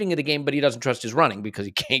his reading of the game, but he doesn't trust his running because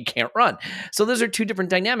he can't run. So those are two different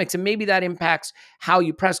dynamics, and maybe that impacts how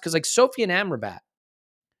you press. Because like Sofian Amrabat,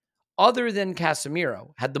 other than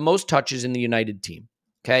Casemiro, had the most touches in the United team,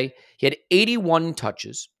 okay? He had 81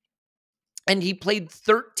 touches, and he played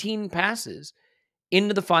 13 passes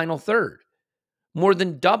into the final third. More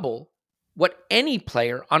than double what any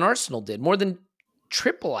player on Arsenal did. More than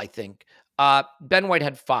triple, I think. Ben White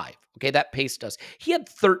had 5. Okay, that paced us. He had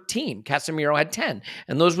 13. Casemiro had 10.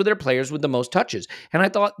 And those were their players with the most touches. And I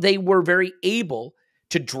thought they were very able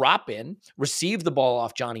to drop in, receive the ball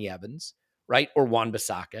off Johnny Evans, right, or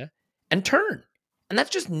Wan-Bissaka, and turn. And that's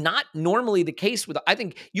just not normally the case. I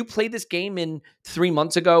think you play this game in 3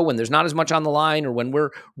 months ago when there's not as much on the line or when we're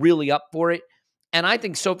really up for it. And I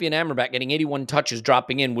think Sofian Amrabat getting 81 touches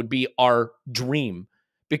dropping in would be our dream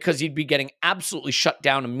because he'd be getting absolutely shut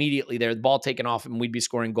down immediately there, the ball taken off, and we'd be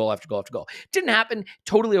scoring goal after goal after goal. Didn't happen.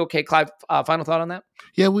 Totally okay. Clive, final thought on that?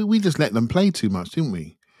 Yeah, we just let them play too much, didn't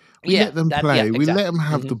we? We let them play. Yeah, exactly. We let them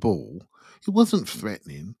have the ball. It wasn't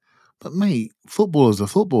threatening. But, mate, footballers are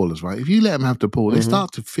footballers, right? If you let them have the ball, they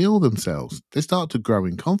start to feel themselves. They start to grow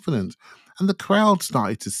in confidence. And the crowd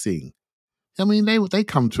started to sing. I mean, they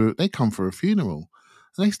come for a funeral,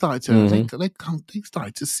 and they started to they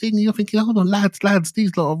started to sing. You're thinking, hold on, lads,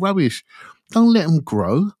 these lot are rubbish. Don't let them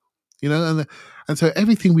grow, And so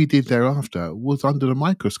everything we did thereafter was under the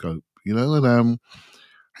microscope, And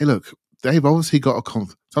hey, look, they've obviously got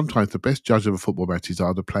sometimes the best judge of a football matches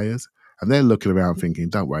are the players, and they're looking around thinking,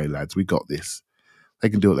 don't worry, lads, we got this. They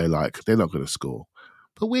can do what they like. They're not going to score.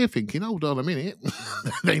 But we're thinking, hold on a minute,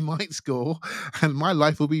 they might score, and my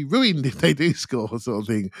life will be ruined if they do score, sort of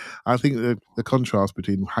thing. I think the contrast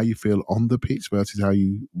between how you feel on the pitch versus how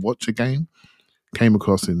you watch a game came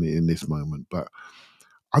across in this moment. But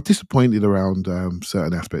I'm disappointed around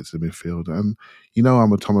certain aspects of the midfield. And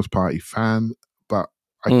I'm a Thomas Partey fan, but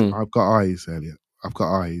I've got eyes, Elliot. I've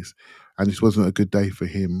got eyes, and this wasn't a good day for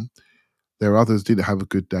him. There are others didn't have a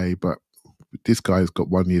good day, but this guy's got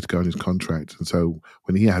 1 year to go on his contract. And so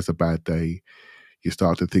when he has a bad day, you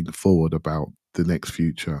start to think forward about the next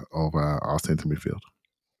future of our centre midfield.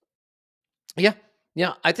 Yeah.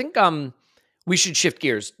 I think we should shift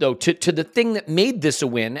gears, though, to the thing that made this a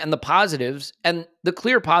win and the positives. And the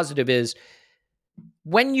clear positive is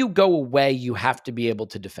when you go away, you have to be able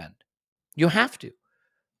to defend. You have to.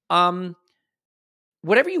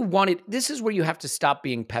 Whatever you wanted, this is where you have to stop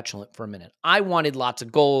being petulant for a minute. I wanted lots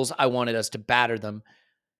of goals. I wanted us to batter them.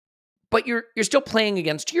 But you're still playing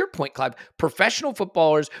against, to your point, Clive, professional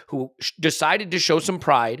footballers who decided to show some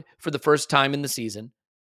pride for the first time in the season.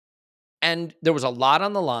 And there was a lot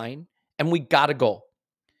on the line, and we got a goal.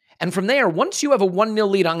 And from there, once you have a 1-0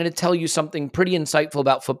 lead, I'm going to tell you something pretty insightful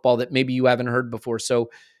about football that maybe you haven't heard before. So,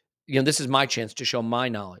 this is my chance to show my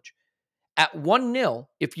knowledge. At 1-0,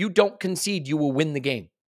 if you don't concede, you will win the game.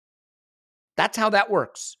 That's how that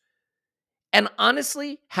works. And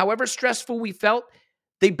honestly, however stressful we felt,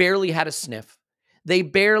 they barely had a sniff.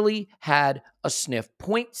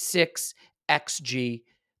 0.6 XG.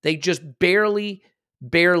 They just barely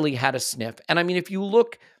had a sniff. And I mean, if you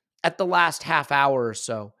look at the last half hour or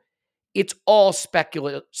so, it's all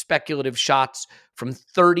speculative shots from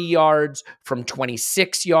 30 yards, from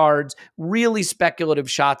 26 yards, really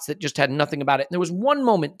speculative shots that just had nothing about it. And there was one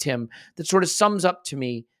moment, Tim, that sort of sums up to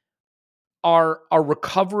me our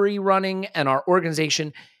recovery running and our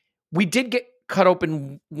organization. We did get cut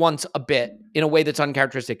open once a bit in a way that's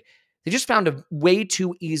uncharacteristic. They just found a way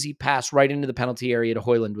too easy pass right into the penalty area to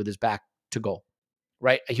Højlund with his back to goal.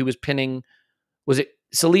 right? He was pinning, was it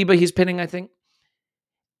Saliba he's pinning, I think?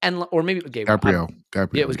 Or maybe it was Gabriel. Yeah,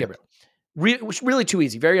 it was Gabriel. It was really too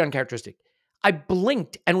easy, very uncharacteristic. I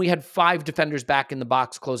blinked and we had 5 defenders back in the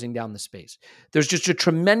box closing down the space. There's just a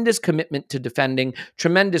tremendous commitment to defending,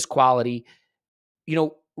 tremendous quality.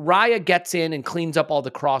 Raya gets in and cleans up all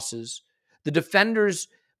the crosses. The defenders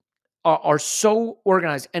are so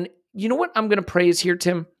organized. And you know what I'm going to praise here,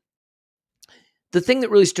 Tim? The thing that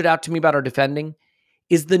really stood out to me about our defending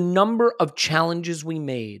is the number of challenges we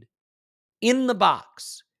made in the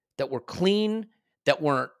box that were clean, that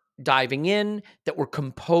weren't diving in, that were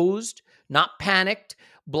composed, not panicked,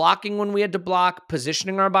 blocking when we had to block,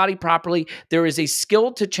 positioning our body properly. There is a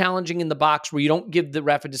skill to challenging in the box where you don't give the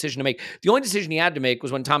ref a decision to make. The only decision he had to make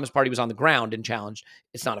was when Thomas Partey was on the ground and challenged.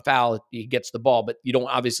 It's not a foul. He gets the ball, but you don't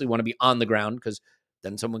obviously want to be on the ground because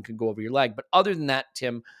then someone can go over your leg. But other than that,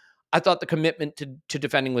 Tim, I thought the commitment to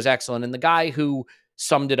defending was excellent. And the guy who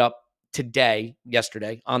summed it up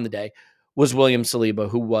yesterday, on the day, was William Saliba,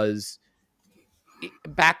 who was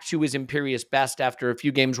back to his imperious best after a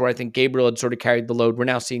few games where I think Gabriel had sort of carried the load. We're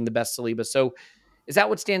now seeing the best Saliba. So is that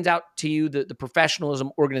what stands out to you, the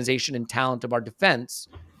professionalism, organization, and talent of our defense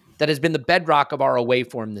that has been the bedrock of our away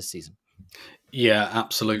form this season? Yeah,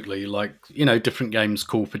 absolutely. Different games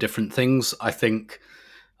call for different things. I think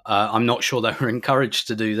I'm not sure they were encouraged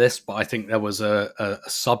to do this, but I think there was a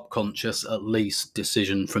subconscious, at least,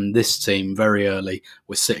 decision from this team very early.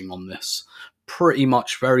 We're sitting on this. Pretty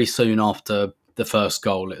much very soon after the first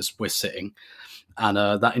goal, we're sitting. And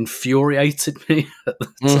that infuriated me at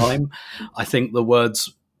the time. I think the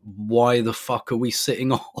words, "Why the fuck are we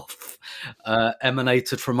sitting off?"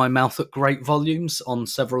 emanated from my mouth at great volumes on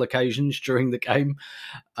several occasions during the game.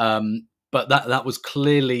 But that was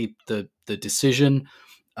clearly the decision.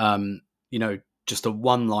 Just a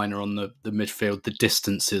one-liner on the midfield. The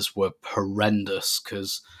distances were horrendous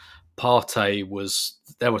because Partey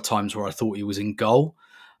there were times where I thought he was in goal.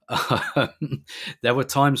 There were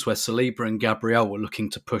times where Saliba and Gabriel were looking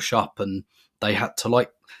to push up and they had to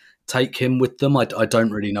take him with them. I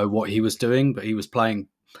don't really know what he was doing, but he was playing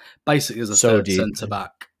basically as a third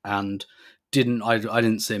centre-back and I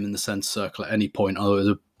didn't see him in the centre circle at any point. It was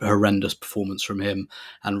a horrendous performance from him,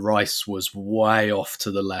 and Rice was way off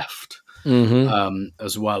to the left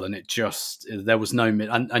as well. And there was no mid,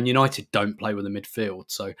 and United don't play with a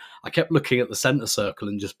midfield, so I kept looking at the centre circle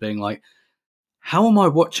and just being like, how am I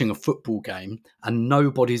watching a football game and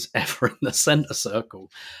nobody's ever in the centre circle?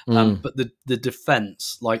 But the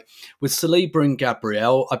defence, with Saliba and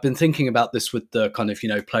Gabriel, I've been thinking about this with the kind of,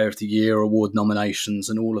 Player of the Year award nominations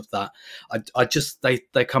and all of that.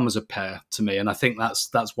 They come as a pair to me. And I think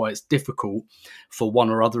that's why it's difficult for one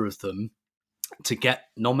or other of them to get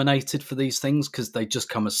nominated for these things, because they just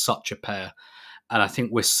come as such a pair. And I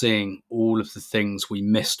think we're seeing all of the things we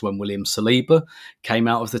missed when William Saliba came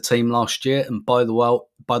out of the team last year. And by the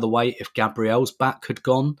way, if Gabriel's back had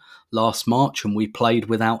gone last March and we played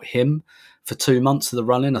without him for 2 months of the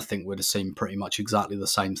run-in, I think we'd have seen pretty much exactly the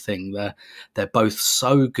same thing. They're both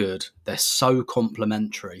so good. They're so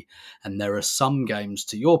complementary. And there are some games,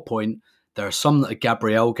 to your point, there are some that are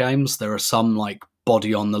Gabriel games. There are some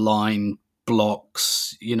body on the line,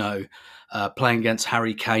 blocks, playing against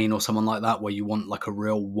Harry Kane or someone like that, where you want a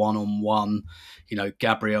real one-on-one,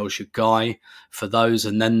 Gabriel's your guy for those.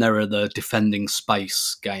 And then there are the defending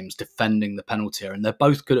space games, defending the penalty area. And they're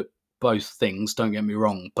both good at both things, don't get me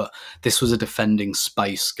wrong. But this was a defending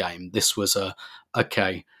space game. This was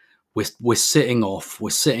we're sitting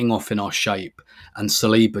off in our shape. And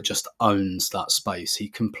Saliba just owns that space. He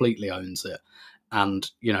completely owns it.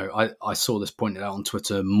 And, I saw this pointed out on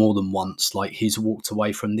Twitter more than once. He's walked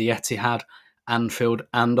away from the Etihad, Anfield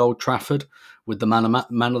and Old Trafford with the man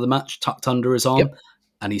of the match tucked under his arm. Yep.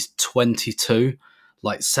 And he's 22.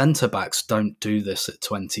 Centre-backs don't do this at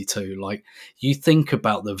 22. You think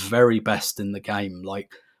about the very best in the game.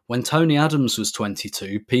 When Tony Adams was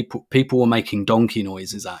 22, people were making donkey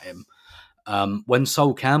noises at him. When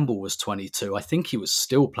Sol Campbell was 22, I think he was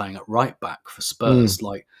still playing at right back for Spurs.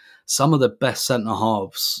 Some of the best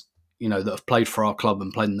centre-halves, that have played for our club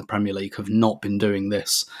and played in the Premier League have not been doing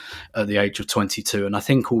this at the age of 22. And I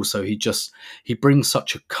think also he brings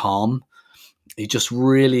such a calm. He's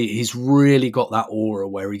really got that aura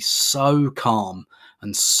where he's so calm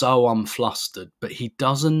and so unflustered, but he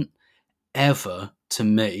doesn't ever, to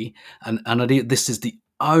me, and this is the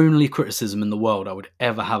only criticism in the world I would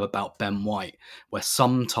ever have about Ben White, where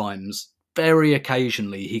sometimes, very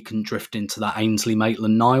occasionally, he can drift into that Ainsley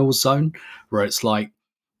Maitland-Niles zone where it's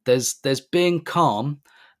there's being calm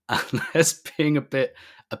and there's being a bit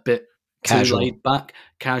too laid back,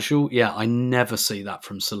 casual. Yeah, I never see that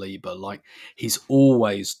from Saliba. Like, he's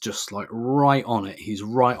always just like right on it. He's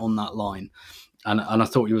right on that line. And I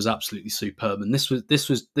thought he was absolutely superb. And this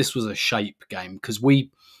was a shape game because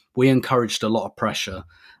we encouraged a lot of pressure.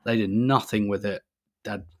 They did nothing with it.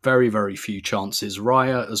 They had very, very few chances.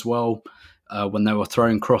 Raya as well, when they were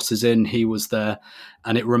throwing crosses in, he was there.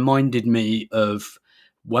 And it reminded me of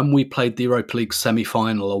when we played the Europa League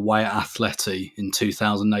semi-final away at Atleti in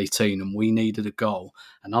 2018, and we needed a goal.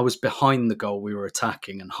 And I was behind the goal we were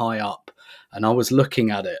attacking and high up, and I was looking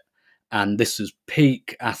at it. And this was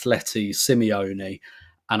peak Atleti Simeone,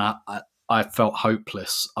 and I felt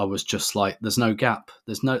hopeless. I was just like, there's no gap.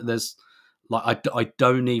 I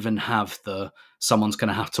don't even have someone's going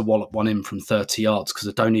to have to wallop one in from 30 yards because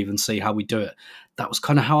I don't even see how we do it. That was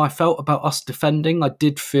kind of how I felt about us defending. I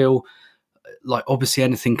did feel like obviously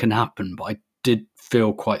anything can happen, but I did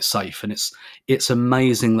feel quite safe. And it's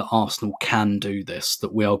amazing that Arsenal can do this,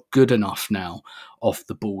 that we are good enough now off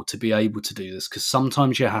the ball to be able to do this, because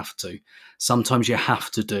sometimes you have to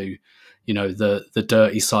do, the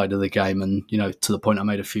dirty side of the game. And, to the point I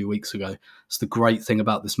made a few weeks ago, it's the great thing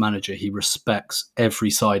about this manager. He respects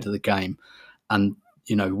every side of the game. And,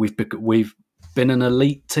 we've been an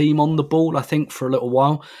elite team on the ball, I think, for a little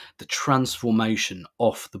while. The transformation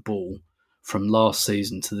off the ball from last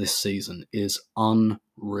season to this season is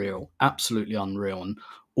unreal, absolutely unreal. And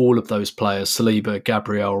all of those players, Saliba,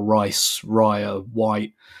 Gabriel, Rice, Raya,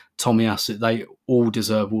 White, Tomiyasu, they all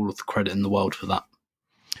deserve all of the credit in the world for that.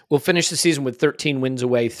 We'll finish the season with 13 wins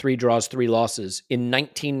away, 3 draws, 3 losses. In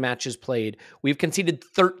 19 matches played, we've conceded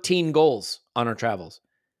 13 goals on our travels.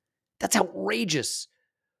 That's outrageous.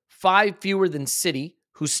 5 fewer than City,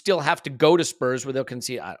 who still have to go to Spurs where they'll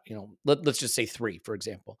concede, let's just say 3, for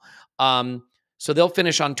example. So they'll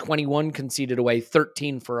finish on 21 conceded away,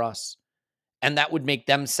 13 for us. And that would make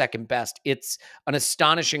them second best. It's an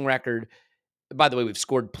astonishing record. By the way, we've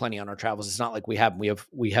scored plenty on our travels. It's not like we have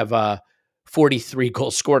 43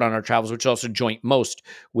 goals scored on our travels, which is also joint most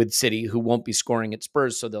with City, who won't be scoring at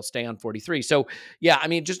Spurs, so they'll stay on 43. So, yeah,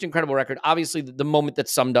 just incredible record. Obviously, the moment that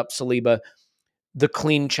summed up Saliba, the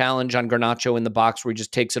clean challenge on Garnacho in the box where he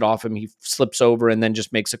just takes it off him, he slips over and then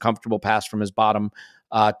just makes a comfortable pass from his bottom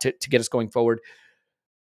to get us going forward.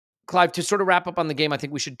 Clive, to sort of wrap up on the game, I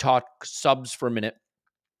think we should talk subs for a minute,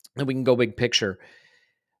 and we can go big picture.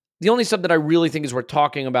 The only sub that I really think is worth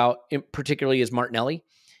talking about, particularly, is Martinelli.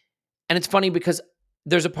 And it's funny because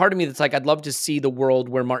there's a part of me that's like, I'd love to see the world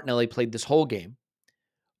where Martinelli played this whole game.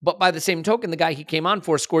 But by the same token, the guy he came on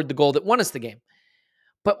for scored the goal that won us the game.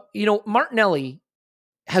 But, Martinelli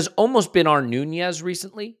has almost been our Nunez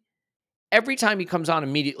recently. Every time he comes on,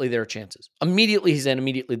 immediately there are chances. Immediately he's in,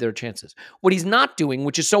 immediately there are chances. What he's not doing,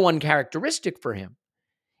 which is so uncharacteristic for him,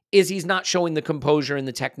 is he's not showing the composure and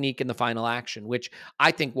the technique in the final action, which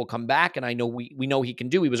I think will come back, and I know we know he can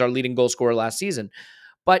do. He was our leading goal scorer last season.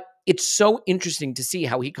 But it's so interesting to see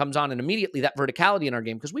how he comes on and immediately that verticality in our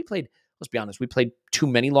game, because let's be honest, we played too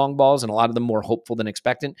many long balls and a lot of them more hopeful than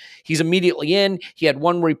expectant. He's immediately in. He had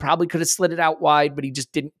one where he probably could have slid it out wide, but he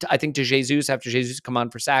just didn't. I think to Jesus, after Jesus come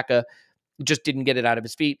on for Saka, just didn't get it out of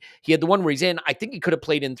his feet. He had the one where he's in. I think he could have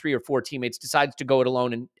played in 3 or 4 teammates, decides to go it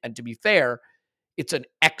alone. And to be fair, it's an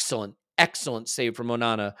excellent save from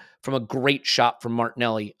Onana from a great shot from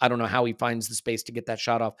Martinelli. I don't know how he finds the space to get that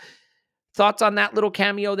shot off. Thoughts on that little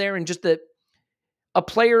cameo there, and just a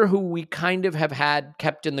player who we kind of have had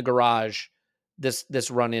kept in the garage this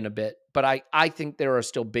run in a bit, but I think there are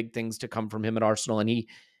still big things to come from him at Arsenal, and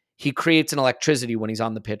he creates an electricity when he's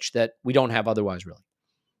on the pitch that we don't have otherwise, really.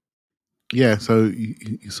 Yeah, so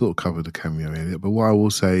you sort of covered the cameo, Elliot, but what I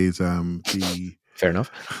will say is fair enough.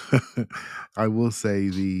 I will say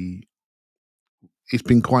it's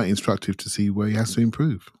been quite instructive to see where he has to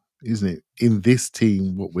improve, isn't it? In this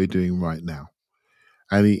team, what we're doing right now.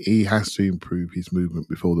 And he has to improve his movement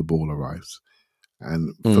before the ball arrives.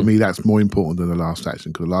 And for me, that's more important than the last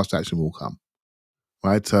action, because the last action will come.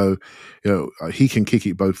 Right? So, he can kick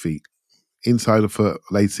it both feet. Inside the foot,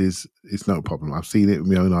 laces, it's no problem. I've seen it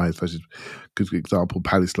with my own eyes. For good example,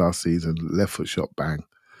 Palace last season, left foot shot, bang.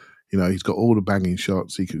 He's got all the banging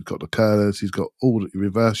shots. He's got the curlers. He's got all the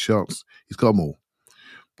reverse shots. He's got them all.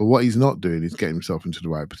 But what he's not doing is getting himself into the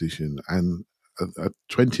right position. And a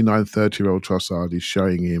 29, 30-year-old Trossard is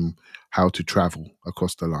showing him how to travel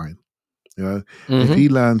across the line. If he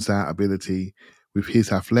learns that ability with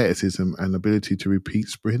his athleticism and ability to repeat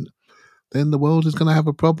sprint, then the world is going to have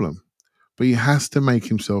a problem. But he has to make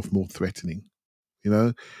himself more threatening.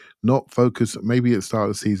 Not focus. Maybe at the start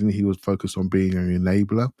of the season, he was focused on being an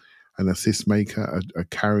enabler, an assist maker, a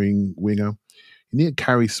carrying winger. You need to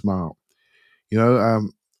carry smart.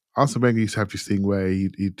 Arsene Wenger used to have this thing where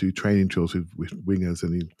he'd do training drills with wingers,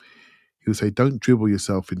 and he would say, "Don't dribble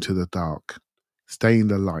yourself into the dark. Stay in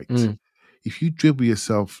the light. If you dribble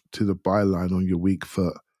yourself to the byline on your weak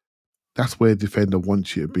foot, that's where a defender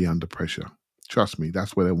wants you to be under pressure. Trust me,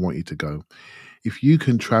 that's where they want you to go. If you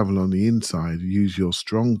can travel on the inside, use your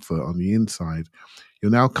strong foot on the inside,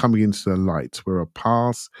 you're now coming into the light where a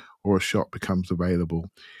pass or a shot becomes available."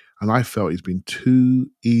 And I felt it's been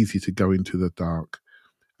too easy to go into the dark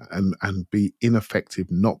and be ineffective,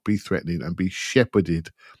 not be threatening, and be shepherded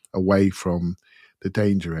away from the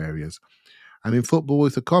danger areas. And in football,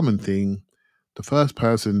 it's a common thing. The first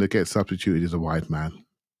person that gets substituted is a wide man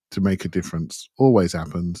to make a difference. Always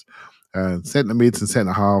happens. Centre mids and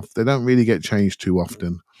centre half, they don't really get changed too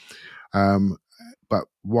often. But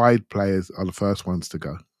wide players are the first ones to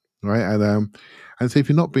go, right? And so if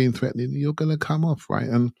you're not being threatening, you're going to come off, right?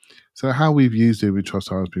 And so how we've used it with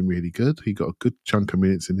Trossard has been really good. He got a good chunk of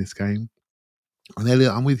minutes in this game. And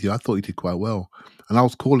Elliot, I'm with you. I thought he did quite well. And I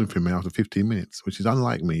was calling for him after 15 minutes, which is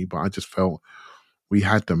unlike me, but I just felt we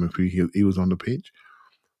had them if he was on the pitch.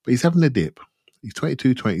 But he's having a dip. He's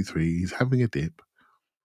 22, 23. He's having a dip.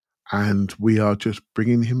 And we are just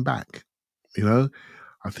bringing him back. You know,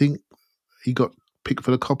 I think he got picked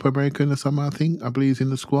for the Copa America in the summer, I believe he's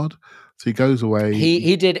in the squad. So he goes away.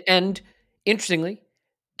 He did. And interestingly,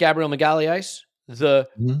 Gabriel Magalhães, the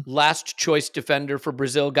last choice defender for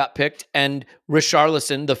Brazil, got picked, and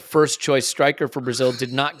Richarlison, the first choice striker for Brazil,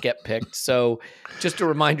 did not get picked. So just a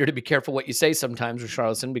reminder to be careful what you say sometimes,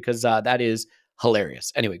 Richarlison, because that is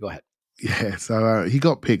hilarious. Anyway, go ahead. Yeah, so he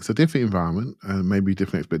got picked. So different environment, maybe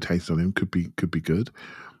different expectations on him could be good.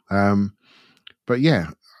 But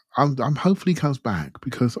yeah, I'm hopefully he comes back,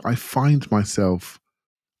 because I find myself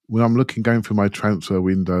when I'm going through my transfer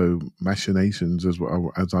window machinations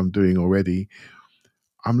as I'm doing already,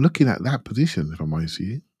 I'm looking at that position, if I'm honest with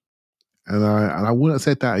you. And I wouldn't have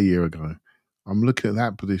said that a year ago. I'm looking at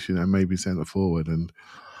that position and maybe centre forward, and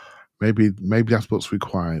maybe that's what's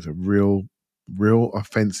required, a real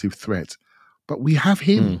offensive threat. But we have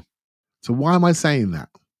him. So why am I saying that?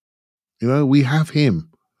 You know, we have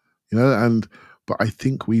him. You know, but I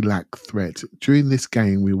think we lack threat. During this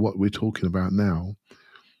game, what we're talking about now,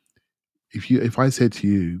 if I said to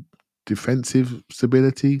you, defensive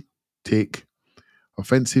stability, tick,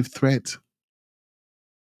 offensive threat,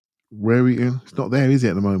 it's not there, is it,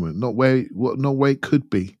 at the moment? Not where it could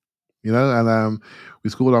be. You know, and we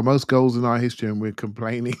scored our most goals in our history, and we're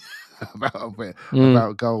complaining about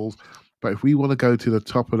goals. But if we want to go to the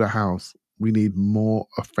top of the house, we need more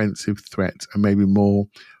offensive threat and maybe more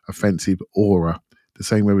offensive aura, the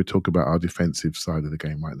same way we talk about our defensive side of the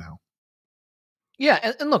game right now.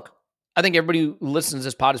 Yeah, and look, I think everybody who listens to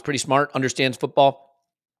this pod is pretty smart, understands football.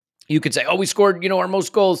 You could say, we scored, our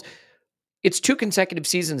most goals. It's 2 consecutive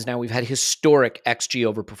seasons now we've had historic XG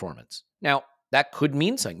over performance. Now, that could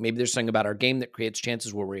mean something. Maybe there's something about our game that creates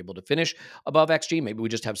chances where we're able to finish above XG. Maybe we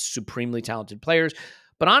just have supremely talented players.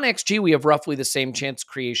 But on XG, we have roughly the same chance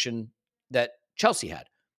creation that Chelsea had,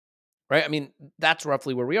 right? I mean, that's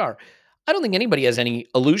roughly where we are. I don't think anybody has any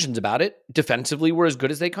illusions about it. Defensively, we're as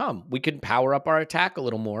good as they come. We can power up our attack a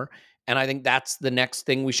little more. And I think that's the next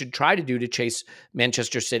thing we should try to do to chase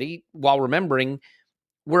Manchester City, while remembering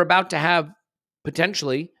we're about to have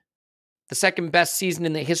potentially the second best season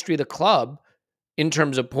in the history of the club in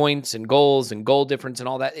terms of points and goals and goal difference and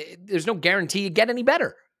all that. There's no guarantee you get any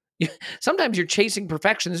better. Sometimes you're chasing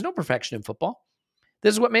perfection. There's no perfection in football.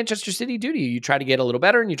 This is what Manchester City do to you. You try to get a little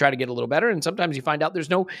better, and you try to get a little better, and sometimes you find out there's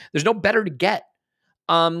no better to get.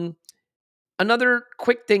 Another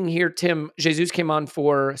quick thing here, Tim. Jesus came on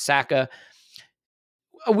for Saka.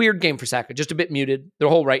 A weird game for Saka, just a bit muted. Their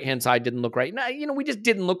whole right-hand side didn't look right. We just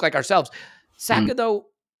didn't look like ourselves. Saka, though,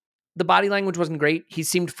 the body language wasn't great. He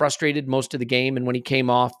seemed frustrated most of the game, and when he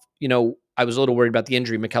came off, I was a little worried about the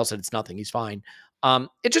injury. Mikel said it's nothing. He's fine.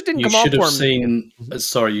 It just didn't come off for him.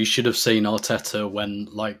 You should have seen Arteta when,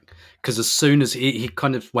 because as soon as he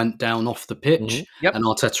kind of went down off the pitch, and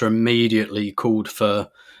Arteta immediately called for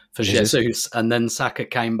Jesus, and then Saka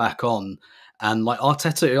came back on, and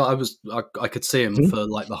Arteta, I could see him for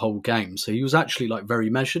the whole game. So he was actually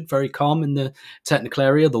very measured, very calm in the technical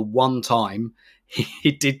area. The one time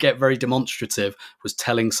he did get very demonstrative was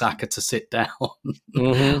telling Saka to sit down.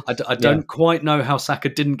 I don't quite know how Saka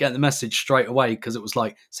didn't get the message straight away, because it was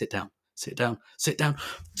sit down, sit down, sit down,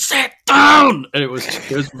 sit down. And it was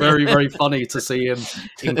very, very funny to see him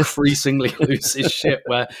increasingly lose his shit,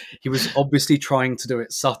 where he was obviously trying to do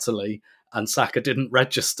it subtly, and Saka didn't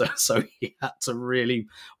register, so he had to really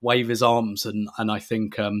wave his arms. And I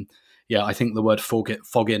think, I think the word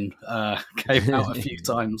fogging came out a few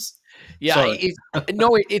times. Yeah,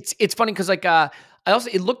 it's funny because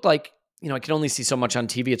it looked like, I can only see so much on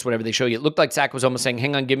TV. It's whatever they show you. It looked like Saka was almost saying,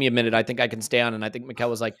 "Hang on, give me a minute. I think I can stay on." And I think Mikel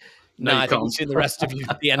was like, "No, I think we've seen the rest of you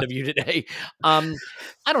at the end of you today." I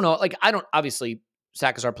don't know. Obviously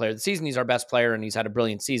Saka's our player of the season. He's our best player, and he's had a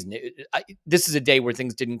brilliant season. This is a day where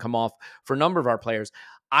things didn't come off for a number of our players.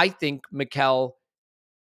 I think Mikel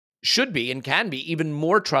should be and can be even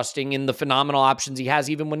more trusting in the phenomenal options he has,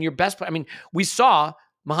 even when your best player. I mean, we saw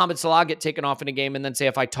Mohamed Salah get taken off in a game and then say,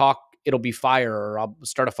 if I talk, it'll be fire, or I'll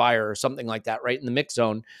start a fire or something like that, right in the mix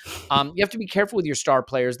zone. You have to be careful with your star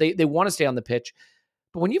players. They want to stay on the pitch.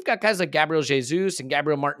 But when you've got guys like Gabriel Jesus and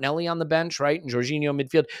Gabriel Martinelli on the bench, right, and Jorginho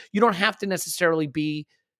midfield, you don't have to necessarily be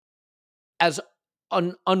as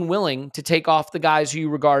unwilling to take off the guys who you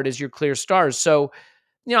regard as your clear stars. So,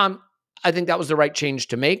 I think that was the right change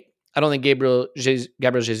to make. I don't think Gabriel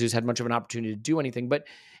Jesus had much of an opportunity to do anything. But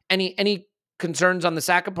any concerns on the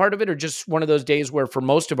Saka part of it, or just one of those days where for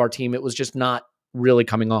most of our team it was just not really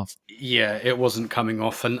coming off? Yeah, it wasn't coming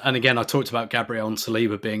off. And again, I talked about Gabriel and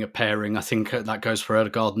Saliba being a pairing. I think that goes for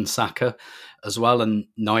Odegaard and Saka as well. And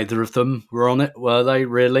neither of them were on it, were they,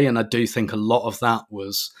 really? And I do think a lot of that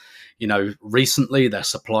was, recently their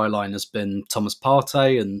supply line has been Thomas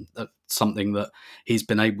Partey, and that's something that he's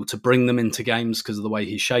been able to bring them into games because of the way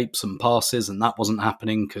he shapes and passes. And that wasn't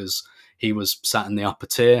happening because he was sat in the upper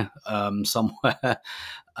tier somewhere.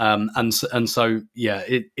 And so,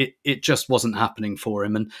 it just wasn't happening for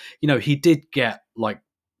him. And, he did get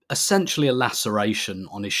essentially a laceration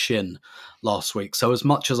on his shin last week. So as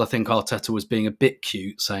much as I think Arteta was being a bit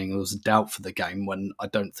cute, saying there was a doubt for the game, when I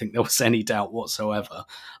don't think there was any doubt whatsoever,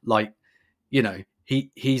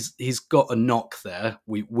 he's got a knock there.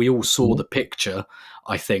 We all saw the picture,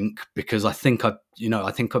 I think, because I think I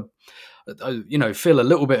feel a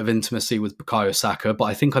little bit of intimacy with Bukayo Saka, but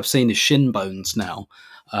I think I've seen his shin bones now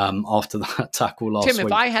after that tackle last week. Tim,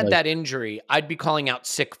 if I had that injury, I'd be calling out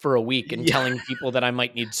sick for a week and telling people that I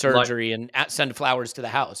might need surgery and send flowers to the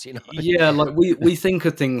house. Yeah, we think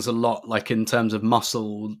of things a lot, in terms of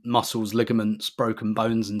muscles, ligaments, broken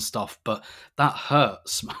bones and stuff, but that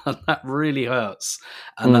hurts, man. That really hurts,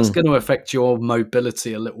 and that's going to affect your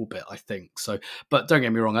mobility a little bit, I think. So, but don't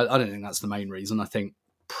get me wrong, I don't think that's the main reason. I think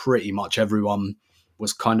pretty much everyone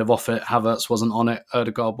was kind of off it. Havertz wasn't on it.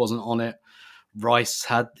 Odegaard wasn't on it. Rice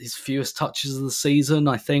had his fewest touches of the season,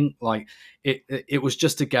 I think. It was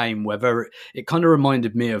just a game where it kind of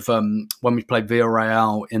reminded me of when we played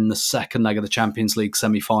Villarreal in the second leg of the Champions League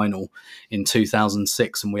semi-final in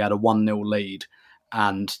 2006, and we had a 1-0 lead,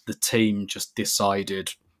 and the team just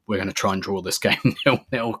decided we're going to try and draw this game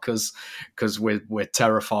 0-0 because we're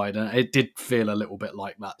terrified, and it did feel a little bit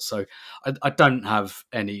like that. So I don't have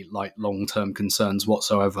any long-term concerns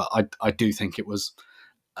whatsoever. I do think it was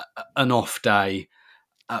an off day,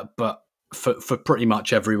 but for pretty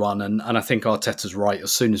much everyone, and I think Arteta's right.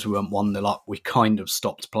 As soon as we went 1-0 up, we kind of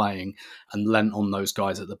stopped playing and lent on those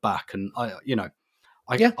guys at the back, and I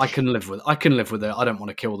can live with it. I don't want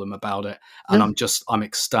to kill them about it, and I'm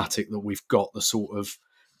ecstatic that we've got the sort of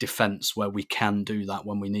defense where we can do that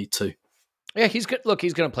when we need to. Yeah, he's good. Look,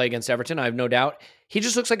 he's going to play against Everton, I have no doubt. He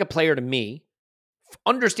just looks like a player to me,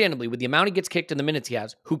 understandably, with the amount he gets kicked and the minutes he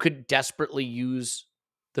has, who could desperately use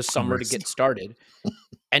the summer to get started.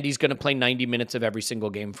 And he's going to play 90 minutes of every single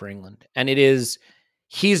game for England. And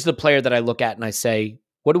he's the player that I look at and I say,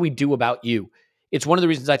 what do we do about you? It's one of the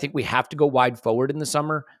reasons I think we have to go wide forward in the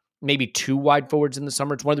summer, maybe 2 wide forwards in the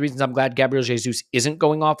summer. It's one of the reasons I'm glad Gabriel Jesus isn't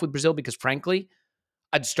going off with Brazil, because frankly,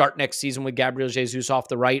 I'd start next season with Gabriel Jesus off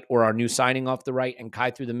the right, or our new signing off the right, and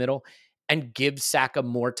Kai through the middle, and give Saka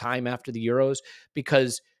more time after the Euros,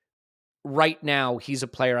 because right now he's a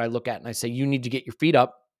player I look at and I say, you need to get your feet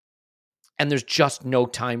up. And there's just no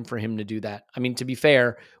time for him to do that. I mean, to be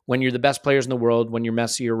fair, when you're the best players in the world, when you're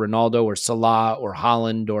Messi or Ronaldo or Salah or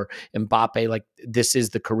Haaland or Mbappe, this is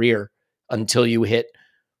the career until you hit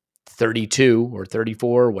 32 or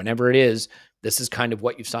 34, whenever it is. This is kind of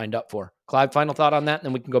what you've signed up for. Clive, final thought on that, and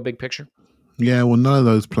then we can go big picture. Yeah, well, none of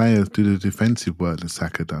those players do the defensive work that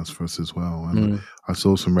Saka does for us as well. And I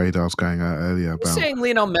saw some radars going out earlier about saying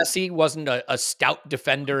Lionel Messi wasn't a stout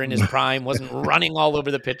defender in his prime, wasn't running all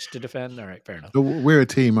over the pitch to defend. All right, fair enough. But we're a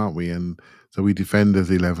team, aren't we? And so we defend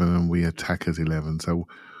as 11 and we attack as 11. So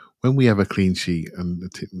when we have a clean sheet and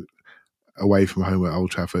away from home at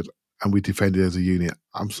Old Trafford and we defended as a unit,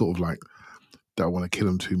 I'm sort of don't want to kill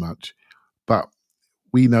them too much. But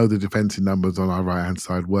we know the defensive numbers on our right-hand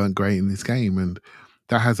side weren't great in this game, and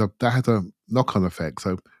that has a knock-on effect.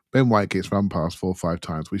 So Ben White gets run past 4 or 5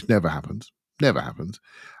 times, which never happens.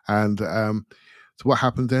 And so what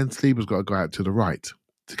happens then? Saliba's got to go out to the right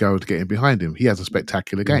to go to get in behind him. He has a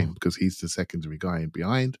spectacular game because he's the secondary guy in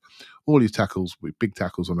behind. All his tackles with big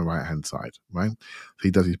tackles on the right-hand side, right? So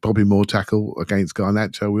he does his Bobby Moore tackle against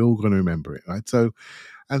Garnacho. We're all going to remember it, right? So,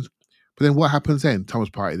 but then what happens then? Thomas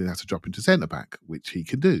Partey then has to drop into centre-back, which he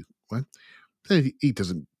can do, right? So he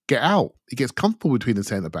doesn't get out. He gets comfortable between the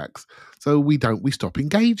centre-backs. So we stop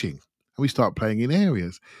engaging. And we start playing in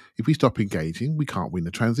areas. If we stop engaging, we can't win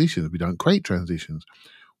the transitions. We don't create transitions.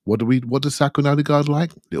 What does Saka and Odegaard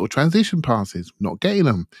like? Little transition passes, not getting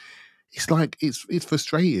them. It's like it's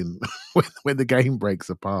frustrating when the game breaks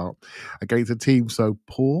apart against a team so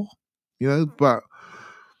poor, but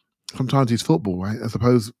sometimes it's football, right? I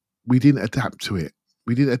suppose we didn't adapt to it.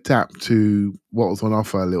 We didn't adapt to what was on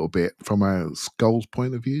offer a little bit from a Scholes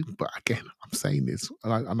point of view. But again, I'm saying this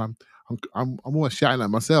and I'm almost shouting at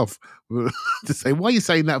myself to say, why are you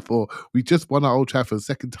saying that for? We just won at Old Trafford the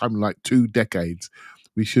second time in like 2 decades.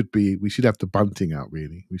 We should have the bunting out,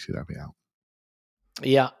 really. We should have it out.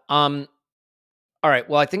 Yeah. All right.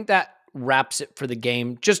 Well, I think that wraps it for the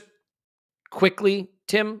game. Just quickly,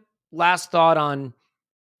 Tim, last thought on,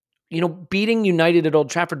 beating United at Old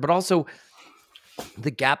Trafford, but also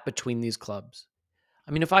the gap between these clubs.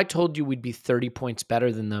 I mean, if I told you we'd be 30 points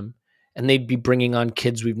better than them and they'd be bringing on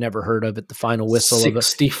kids we've never heard of at the final whistle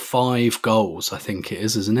 65 goals, I think it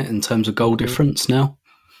is, isn't it, in terms of goal difference now?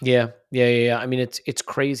 Yeah. I mean, it's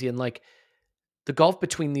crazy. And like the gulf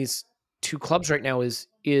between these two clubs right now is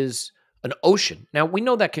an ocean. Now, we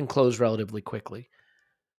know that can close relatively quickly.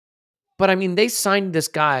 But I mean, they signed this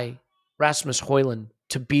guy, Rasmus Højlund,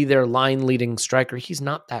 to be their line leading striker. He's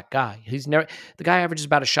not that guy. The guy averages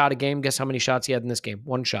about a shot a game. Guess how many shots he had in this game?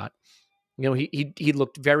 1 shot. He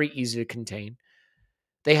looked very easy to contain.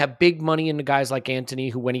 They have big money into guys like Antony,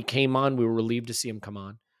 who when he came on, we were relieved to see him come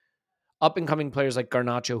on. Up-and-coming players like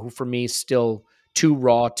Garnacho, who for me is still too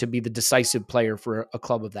raw to be the decisive player for a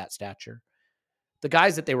club of that stature. The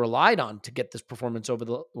guys that they relied on to get this performance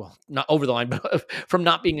not over the line, but from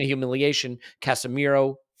not being a humiliation,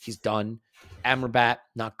 Casemiro, he's done. Amrabat,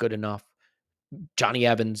 not good enough. Johnny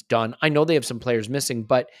Evans, done. I know they have some players missing,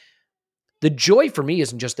 but the joy for me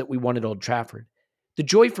isn't just that we won at Old Trafford. The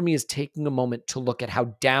joy for me is taking a moment to look at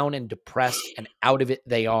how down and depressed and out of it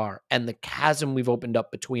they are and the chasm we've opened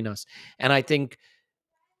up between us. And I think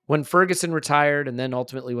when Ferguson retired and then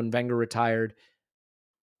ultimately when Wenger retired,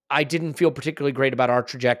 I didn't feel particularly great about our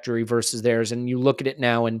trajectory versus theirs. And you look at it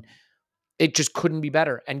now and it just couldn't be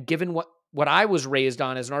better. And given what I was raised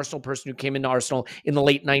on as an Arsenal person who came into Arsenal in the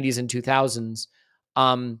late 90s and 2000s,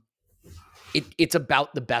 it's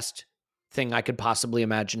about the best thing I could possibly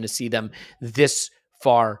imagine to see them this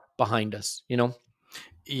far behind us,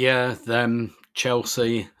 Yeah, them,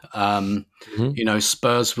 Chelsea,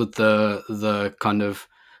 Spurs with the kind of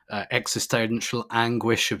existential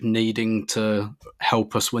anguish of needing to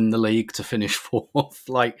help us win the league to finish 4th.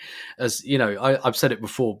 Like, as you know, I've said it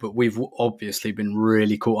before, but we've obviously been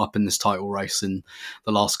really caught up in this title race in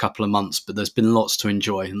the last couple of months, but there's been lots to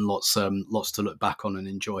enjoy and lots to look back on and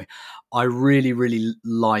enjoy. I really, really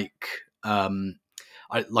like,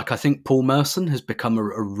 I think Paul Merson has become a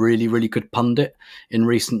really, really good pundit in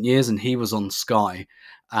recent years, and he was on Sky.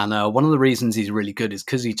 And one of the reasons he's really good is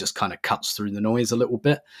because he just kind of cuts through the noise a little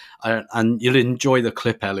bit. And you'll enjoy the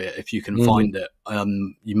clip, Elliot, if you can find it.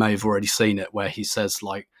 You may have already seen it, where he says,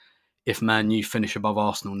 like, if Man U finish above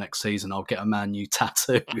Arsenal next season, I'll get a Man U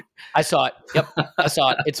tattoo. I saw it. Yep, I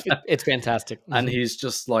saw it. It's fantastic. And he's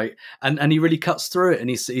just like, and he really cuts through it. And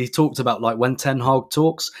he talked about, like, when Ten Hag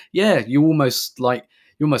talks, you almost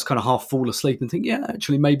kind of half fall asleep and think, yeah,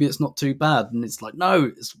 actually, maybe it's not too bad. And it's like, no,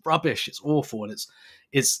 it's rubbish. It's awful. And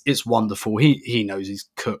it's wonderful. He knows he's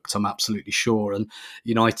cooked, I'm absolutely sure. And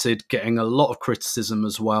United getting a lot of criticism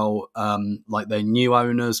as well, like their new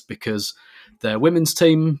owners, because their women's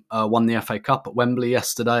team won the FA Cup at Wembley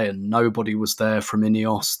yesterday and nobody was there from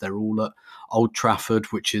Ineos. They're all at Old Trafford,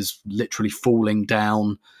 which is literally falling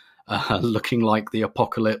down, looking like the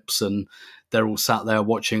apocalypse. And they're all sat there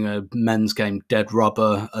watching a men's game, dead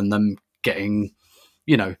rubber, and them getting,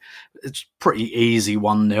 it's pretty easy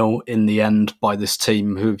 1-0 in the end by this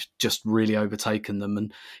team who've just really overtaken them.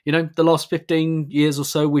 And, the last 15 years or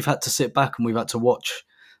so, we've had to sit back and we've had to watch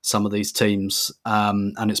some of these teams,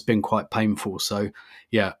 and it's been quite painful. So,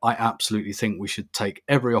 yeah, I absolutely think we should take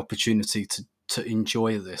every opportunity to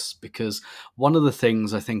enjoy this, because one of the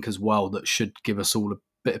things I think as well that should give us all a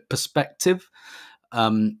bit of perspective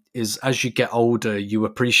is as you get older, you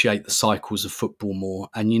appreciate the cycles of football more,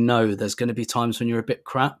 and there's going to be times when you're a bit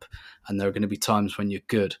crap and there are going to be times when you're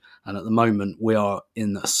good. And at the moment, we are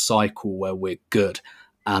in a cycle where we're good,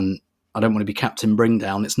 and I don't want to be Captain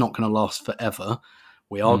Bringdown. It's not going to last forever.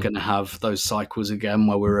 we are going to have those cycles again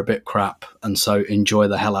where we're a bit crap. And so enjoy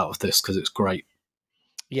the hell out of this because it's great.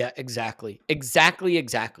 Yeah, exactly.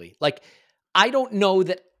 Like, I don't know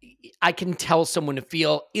that I can tell someone to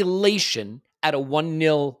feel elation at a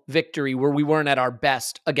 1-0 victory where we weren't at our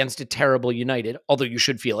best against a terrible United, although you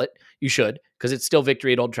should feel it. You should, because it's still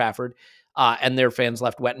victory at Old Trafford, and their fans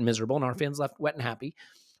left wet and miserable, and our fans left wet and happy.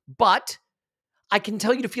 But I can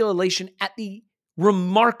tell you to feel elation at the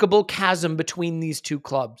remarkable chasm between these two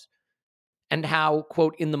clubs and how,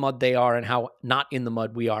 quote, in the mud they are and how not in the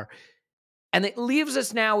mud we are. And it leaves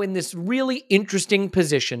us now in this really interesting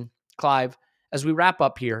position, Clive, as we wrap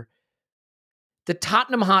up here. The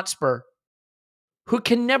Tottenham Hotspur, who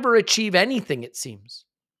can never achieve anything, it seems,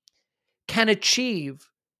 can achieve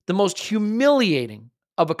the most humiliating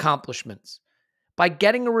of accomplishments by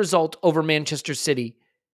getting a result over Manchester City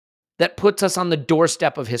that puts us on the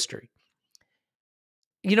doorstep of history.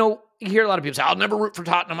 You hear a lot of people say, I'll never root for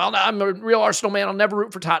Tottenham. I'm a real Arsenal man. I'll never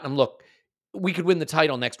root for Tottenham. Look, we could win the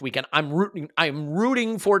title next weekend. I am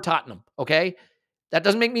rooting for Tottenham, okay? That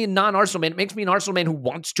doesn't make me a non-Arsenal man. It makes me an Arsenal man who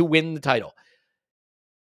wants to win the title.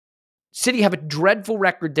 City have a dreadful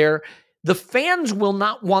record there. The fans will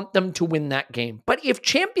not want them to win that game. But if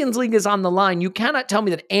Champions League is on the line, you cannot tell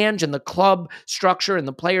me that Ange and the club structure and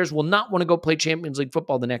the players will not want to go play Champions League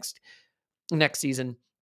football the next season.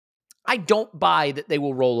 I don't buy that they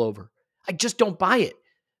will roll over. I just don't buy it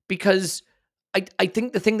because I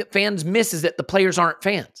think the thing that fans miss is that the players aren't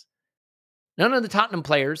fans. None of the Tottenham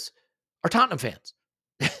players are Tottenham fans.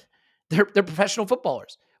 They're professional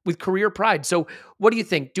footballers with career pride. So what do you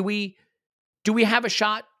think? Do we have a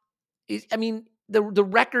shot? I mean, the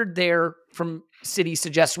record there from City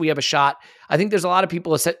suggests we have a shot. I think there's a lot of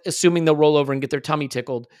people assuming they'll roll over and get their tummy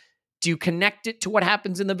tickled. Do you connect it to what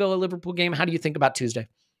happens in the Villa-Liverpool game? How do you think about Tuesday?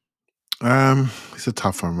 It's a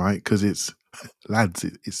tough one, right? Because it's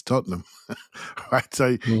Tottenham, right?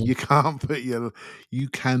 So you can't you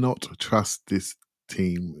cannot trust this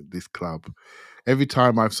team, this club. Every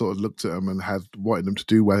time I've sort of looked at them and had wanted them to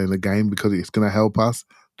do well in a game because it's going to help us,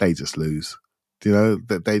 they just lose.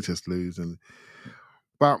 That they just lose.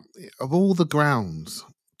 But of all the grounds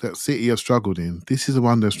that City have struggled in, this is the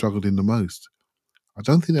one they've struggled in the most. I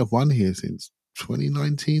don't think they've won here since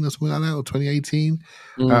 2019 or something like that, or 2018.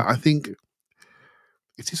 I think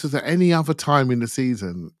if this was at any other time in the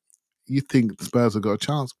season, you think Spurs have got a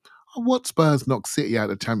chance. What Spurs knocked City out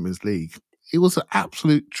of the Champions League? It was an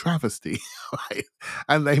absolute travesty, right?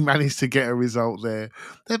 And they managed to get a result there.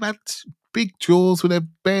 They've had big draws where they've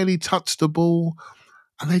barely touched the ball,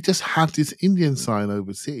 and they just have this Indian sign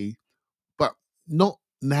over City, but not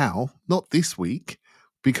now, not this week,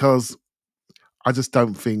 because I just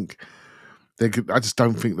don't think they could. I just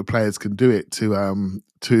don't think the players can do it to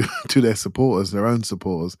their supporters, their own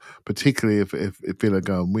supporters, particularly if Villa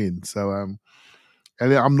go and win. So,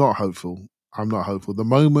 Elliot, I'm not hopeful. The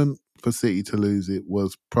moment for City to lose it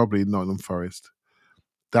was probably Nottingham Forest.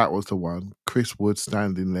 That was the one. Chris Wood's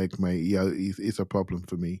standing leg, mate. It's a problem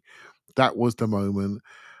for me. That was the moment.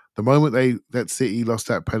 The moment that City lost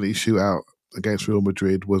that penalty shootout against Real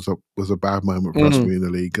Madrid was a bad moment for us in the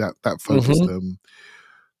league. That focused them.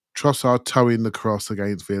 Trossard towing the cross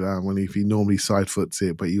against Villa when he normally side foots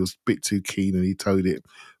it, but he was a bit too keen and he towed it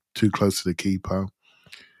too close to the keeper.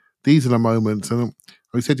 These are the moments, and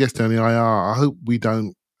we said yesterday on the IR, I hope we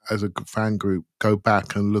don't, as a fan group, go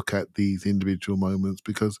back and look at these individual moments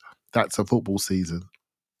because that's a football season.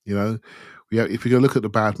 If we're going to look at the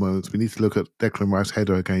bad moments, we need to look at Declan Rice's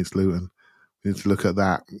header against Luton. We need to look at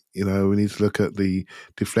that. We need to look at the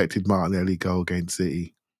deflected Martinelli goal against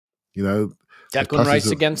City. Declan Rice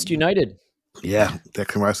against United. Yeah,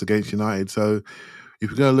 Declan Rice against United. So if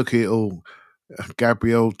we're going to look at it all,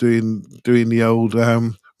 Gabriel doing the old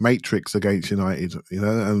matrix against United,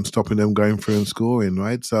 and stopping them going through and scoring,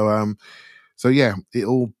 right? So yeah, it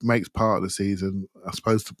all makes part of the season. I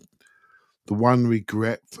suppose the one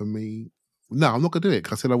regret for me, no, I'm not going to do it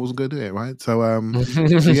because I said I wasn't going to do it, right? So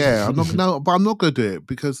yeah, I'm not going to do it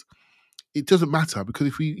because it doesn't matter. Because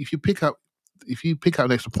if you pick up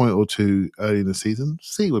an extra point or two early in the season,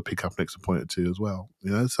 City would pick up an extra point or two as well.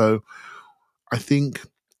 So I think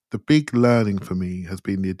the big learning for me has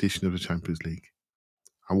been the addition of the Champions League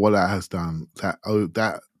and what that has done.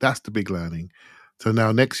 That's the big learning. So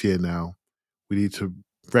now next year, we need to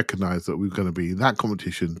recognise that we're going to be in that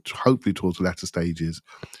competition, hopefully towards the latter stages,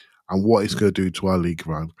 and what it's going to do to our league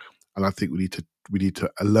run. And I think we need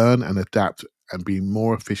to learn and adapt and be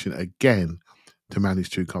more efficient again to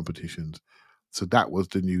manage two competitions. So that was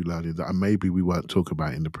the new learning that maybe we weren't talking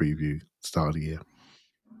about in the preview start of the year.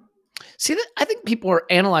 See, I think people are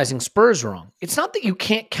analyzing Spurs wrong. It's not that you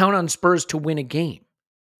can't count on Spurs to win a game.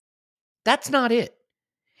 That's not it.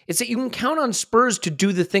 It's that you can count on Spurs to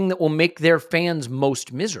do the thing that will make their fans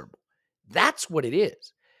most miserable. That's what it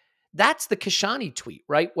is. That's the Kashani tweet,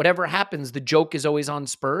 right? Whatever happens, the joke is always on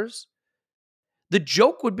Spurs. The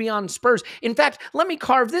joke would be on Spurs. In fact, let me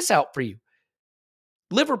carve this out for you.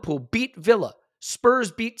 Liverpool beat Villa.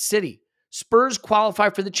 Spurs beat City. Spurs qualify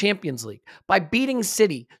for the Champions League. By beating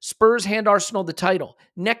City, Spurs hand Arsenal the title.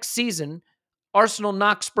 Next season, Arsenal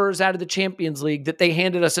knocks Spurs out of the Champions League that they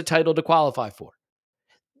handed us a title to qualify for.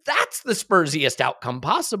 That's the Spursiest outcome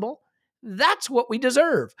possible. That's what we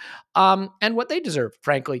deserve. And what they deserve,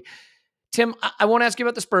 frankly. Tim, I won't ask you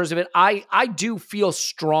about the Spurs of it. I do feel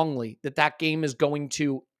strongly that game is going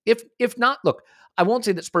to, if not, look, I won't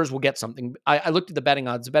say that Spurs will get something. I looked at the betting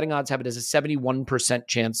odds. The betting odds have it as a 71%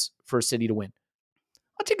 chance for City to win.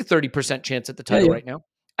 I'll take a 30% chance at the title right now.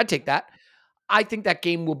 I'd take that. I think that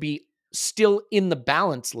game will be still in the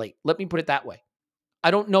balance late. Let me put it that way.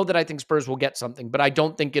 I don't know that I think Spurs will get something, but I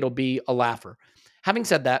don't think it'll be a laugher. Having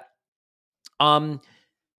said that,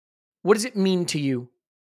 what does it mean to you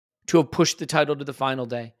to have pushed the title to the final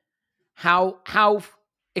day? How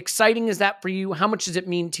exciting is that for you? How much does it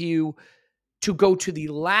mean to you to go to the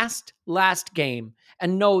last game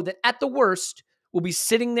and know that at the worst, we'll be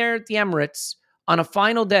sitting there at the Emirates on a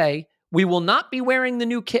final day? We will not be wearing the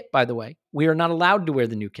new kit, by the way. We are not allowed to wear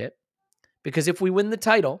the new kit because if we win the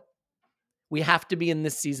title, we have to be in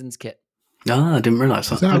this season's kit. I didn't realize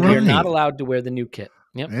that. Right? We are not allowed to wear the new kit.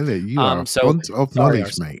 Yep. Elliot, you are font of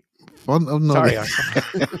knowledge, mate. Font of knowledge.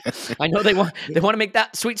 Sorry, I know they want to make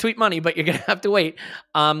that sweet money, but you're going to have to wait.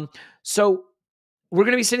 So we're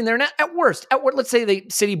going to be sitting there, and at worst, let's say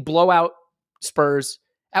City blow out Spurs.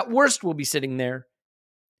 At worst, we'll be sitting there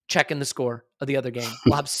checking the score of the other game.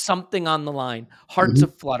 We'll have something on the line. Hearts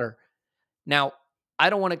aflutter. Now, I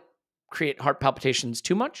don't want to create heart palpitations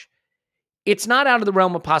too much. It's not out of the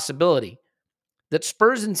realm of possibility that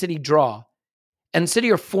Spurs and City draw, and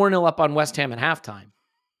City are 4-0 up on West Ham at halftime,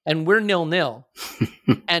 and we're 0-0,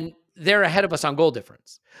 and they're ahead of us on goal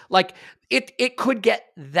difference. Like, it could get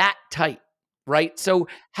that tight, right? So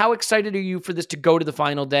how excited are you for this to go to the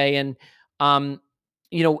final day? And,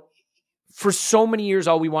 for so many years,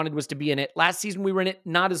 all we wanted was to be in it. Last season, we were in it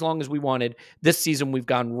not as long as we wanted. This season, we've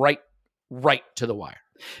gone right to the wire.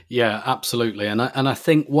 Yeah, absolutely. And I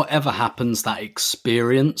think whatever happens, that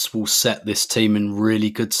experience will set this team in really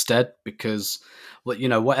good stead because,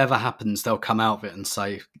 whatever happens, they'll come out of it and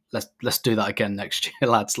say, let's do that again next year,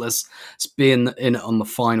 lads. Let's be in it on the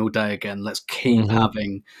final day again. Let's keep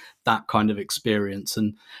having that kind of experience.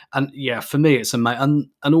 And yeah, for me, it's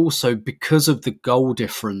amazing. And also because of the goal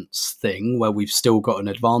difference thing where we've still got an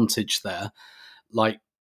advantage there, like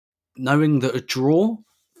knowing that a draw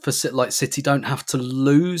for City don't have to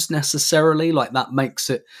lose necessarily, like that makes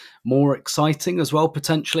it more exciting as well,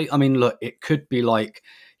 potentially. I mean, look, it could be like,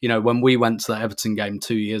 when we went to the Everton game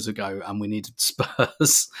 2 years ago and we needed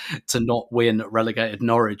Spurs to not win at relegated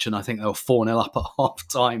Norwich, and I think they were 4-0 up at half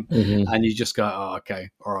time, and you just go, oh, okay,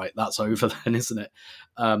 all right, that's over then, isn't it?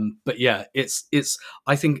 But yeah, it's.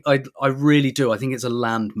 I think I really do. I think it's a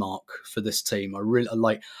landmark for this team. I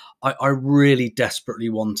really desperately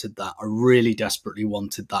wanted that.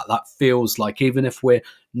 That feels like, even if we're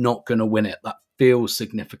not going to win it, that feels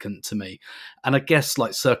significant to me. And I guess,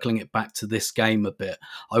 like, circling it back to this game a bit,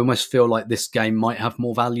 I almost feel like this game might have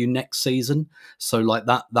more value next season. So like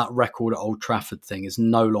that record at Old Trafford thing is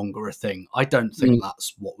no longer a thing. I don't think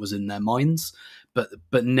that's what was in their minds.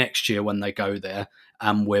 But next year when they go there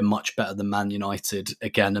and we're much better than Man United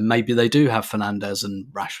again, and maybe they do have Fernandes and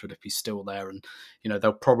Rashford if he's still there, and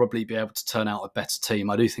they'll probably be able to turn out a better team.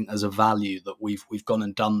 I do think there's a value that we've gone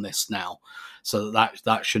and done this now, so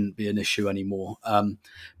that shouldn't be an issue anymore.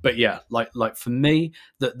 But yeah, like for me,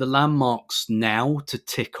 the landmarks now to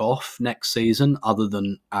tick off next season, other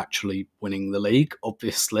than actually winning the league,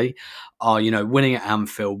 obviously, are winning at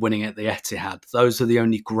Anfield, winning at the Etihad. Those are the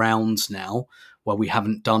only grounds now where we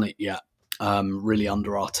haven't done it yet, really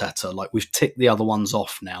under Arteta. Like, we've ticked the other ones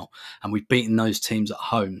off now, and we've beaten those teams at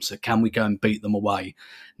home. So can we go and beat them away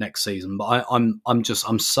next season? But I'm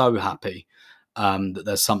so happy that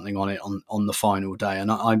there's something on it on the final day,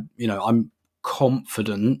 and I'm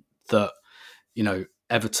confident that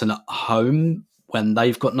Everton at home, when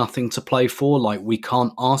they've got nothing to play for, like, we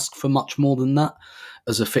can't ask for much more than that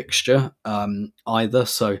as a fixture either.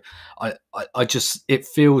 So I just, it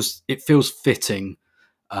feels fitting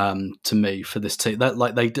to me for this team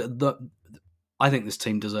that I think this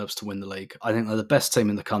team deserves to win the league. I think they're the best team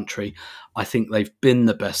in the country. I think they've been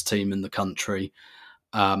the best team in the country.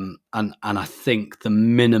 And I think the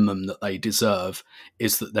minimum that they deserve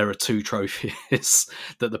is that there are 2 trophies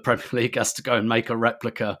that the Premier League has to go and make a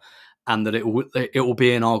replica and that it will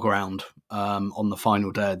be in our ground on the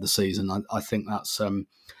final day of the season. I think that's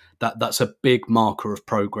a big marker of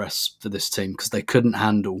progress for this team, because they couldn't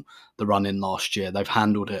handle the run-in last year. They've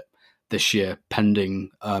handled it this year, pending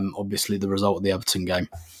obviously the result of the Everton game.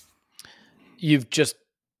 You've just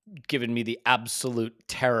given me the absolute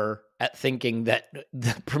terror at thinking that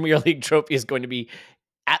the Premier League trophy is going to be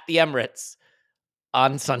at the Emirates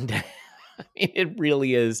on Sunday. I mean, it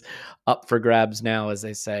really is up for grabs now, as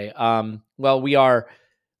they say. Well, we're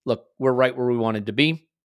right where we wanted to be.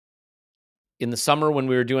 In the summer when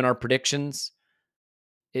we were doing our predictions,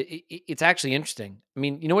 it's actually interesting. I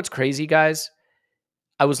mean, you know what's crazy, guys?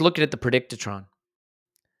 I was looking at the Predictatron.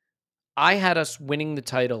 I had us winning the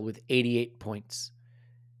title with 88 points.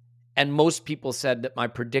 And most people said that my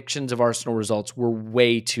predictions of Arsenal results were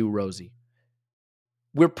way too rosy.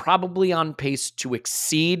 We're probably on pace to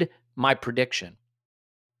exceed my prediction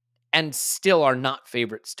and still are not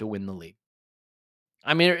favorites to win the league.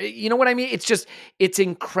 I mean, you know what I mean? It's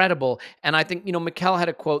incredible. And I think, Mikel had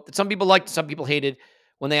a quote that some people liked, some people hated.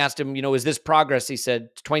 When they asked him, is this progress? He said,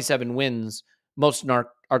 27 wins, most in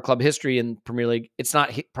our club history in Premier League. It's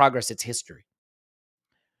not progress, it's history.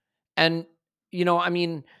 And, I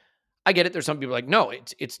mean, I get it. There's some people like, no,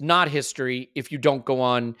 it's not history if you don't go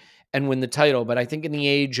on and win the title. But I think in the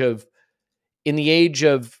age of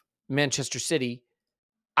Manchester City,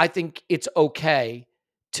 I think it's okay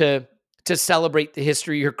to celebrate the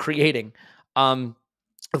history you're creating.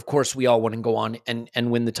 Of course, we all want to go on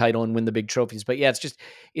and win the title and win the big trophies. But yeah,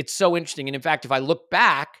 it's so interesting. And in fact, if I look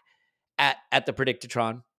back at the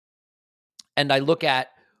Predictatron and I look at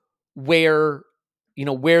where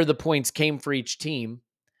the points came for each team,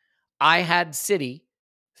 I had City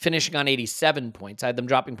finishing on 87 points. I had them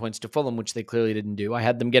dropping points to Fulham, which they clearly didn't do. I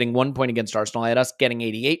had them getting 1 point against Arsenal. I had us getting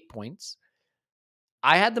 88 points.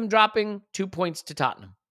 I had them dropping 2 points to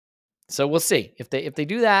Tottenham. So we'll see. If they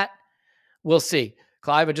do that, we'll see.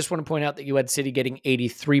 Clive, I just want to point out that you had City getting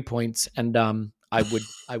 83 points, and I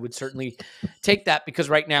would certainly take that, because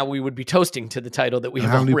right now we would be toasting to the title that we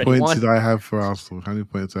have already won. How many points did I have for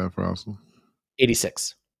Arsenal?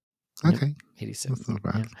 86. Okay. Yep, 86. That's not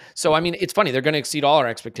bad. Yeah. So, I mean, it's funny. They're going to exceed all our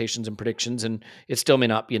expectations and predictions, and it still may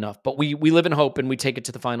not be enough. But we live in hope, and we take it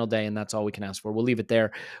to the final day, and that's all we can ask for. We'll leave it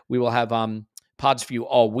there. We will have pods for you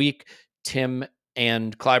all week. Tim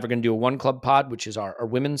and Clive are going to do a One Club pod, which is our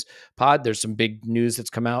women's pod. There's some big news that's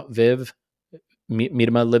come out. Viv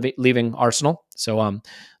Miedema leaving Arsenal. So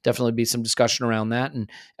definitely be some discussion around that and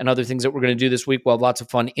other things that we're going to do this week. We'll have lots of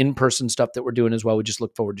fun in-person stuff that we're doing as well. We just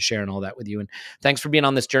look forward to sharing all that with you. And thanks for being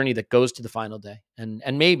on this journey that goes to the final day. And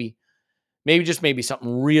maybe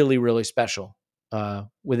something really, really special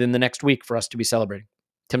within the next week for us to be celebrating.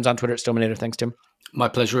 Tim's on Twitter at Stillmanator. Thanks, Tim. My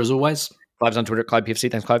pleasure as always. Clive's on Twitter at Clive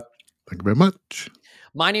PFC. Thanks, Clive. Thank you very much.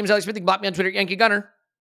 My name is Elliot Smith. You can block me on Twitter at Yankee Gunner.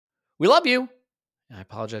 We love you. I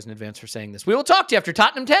apologize in advance for saying this. We will talk to you after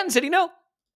Tottenham 10, City 0.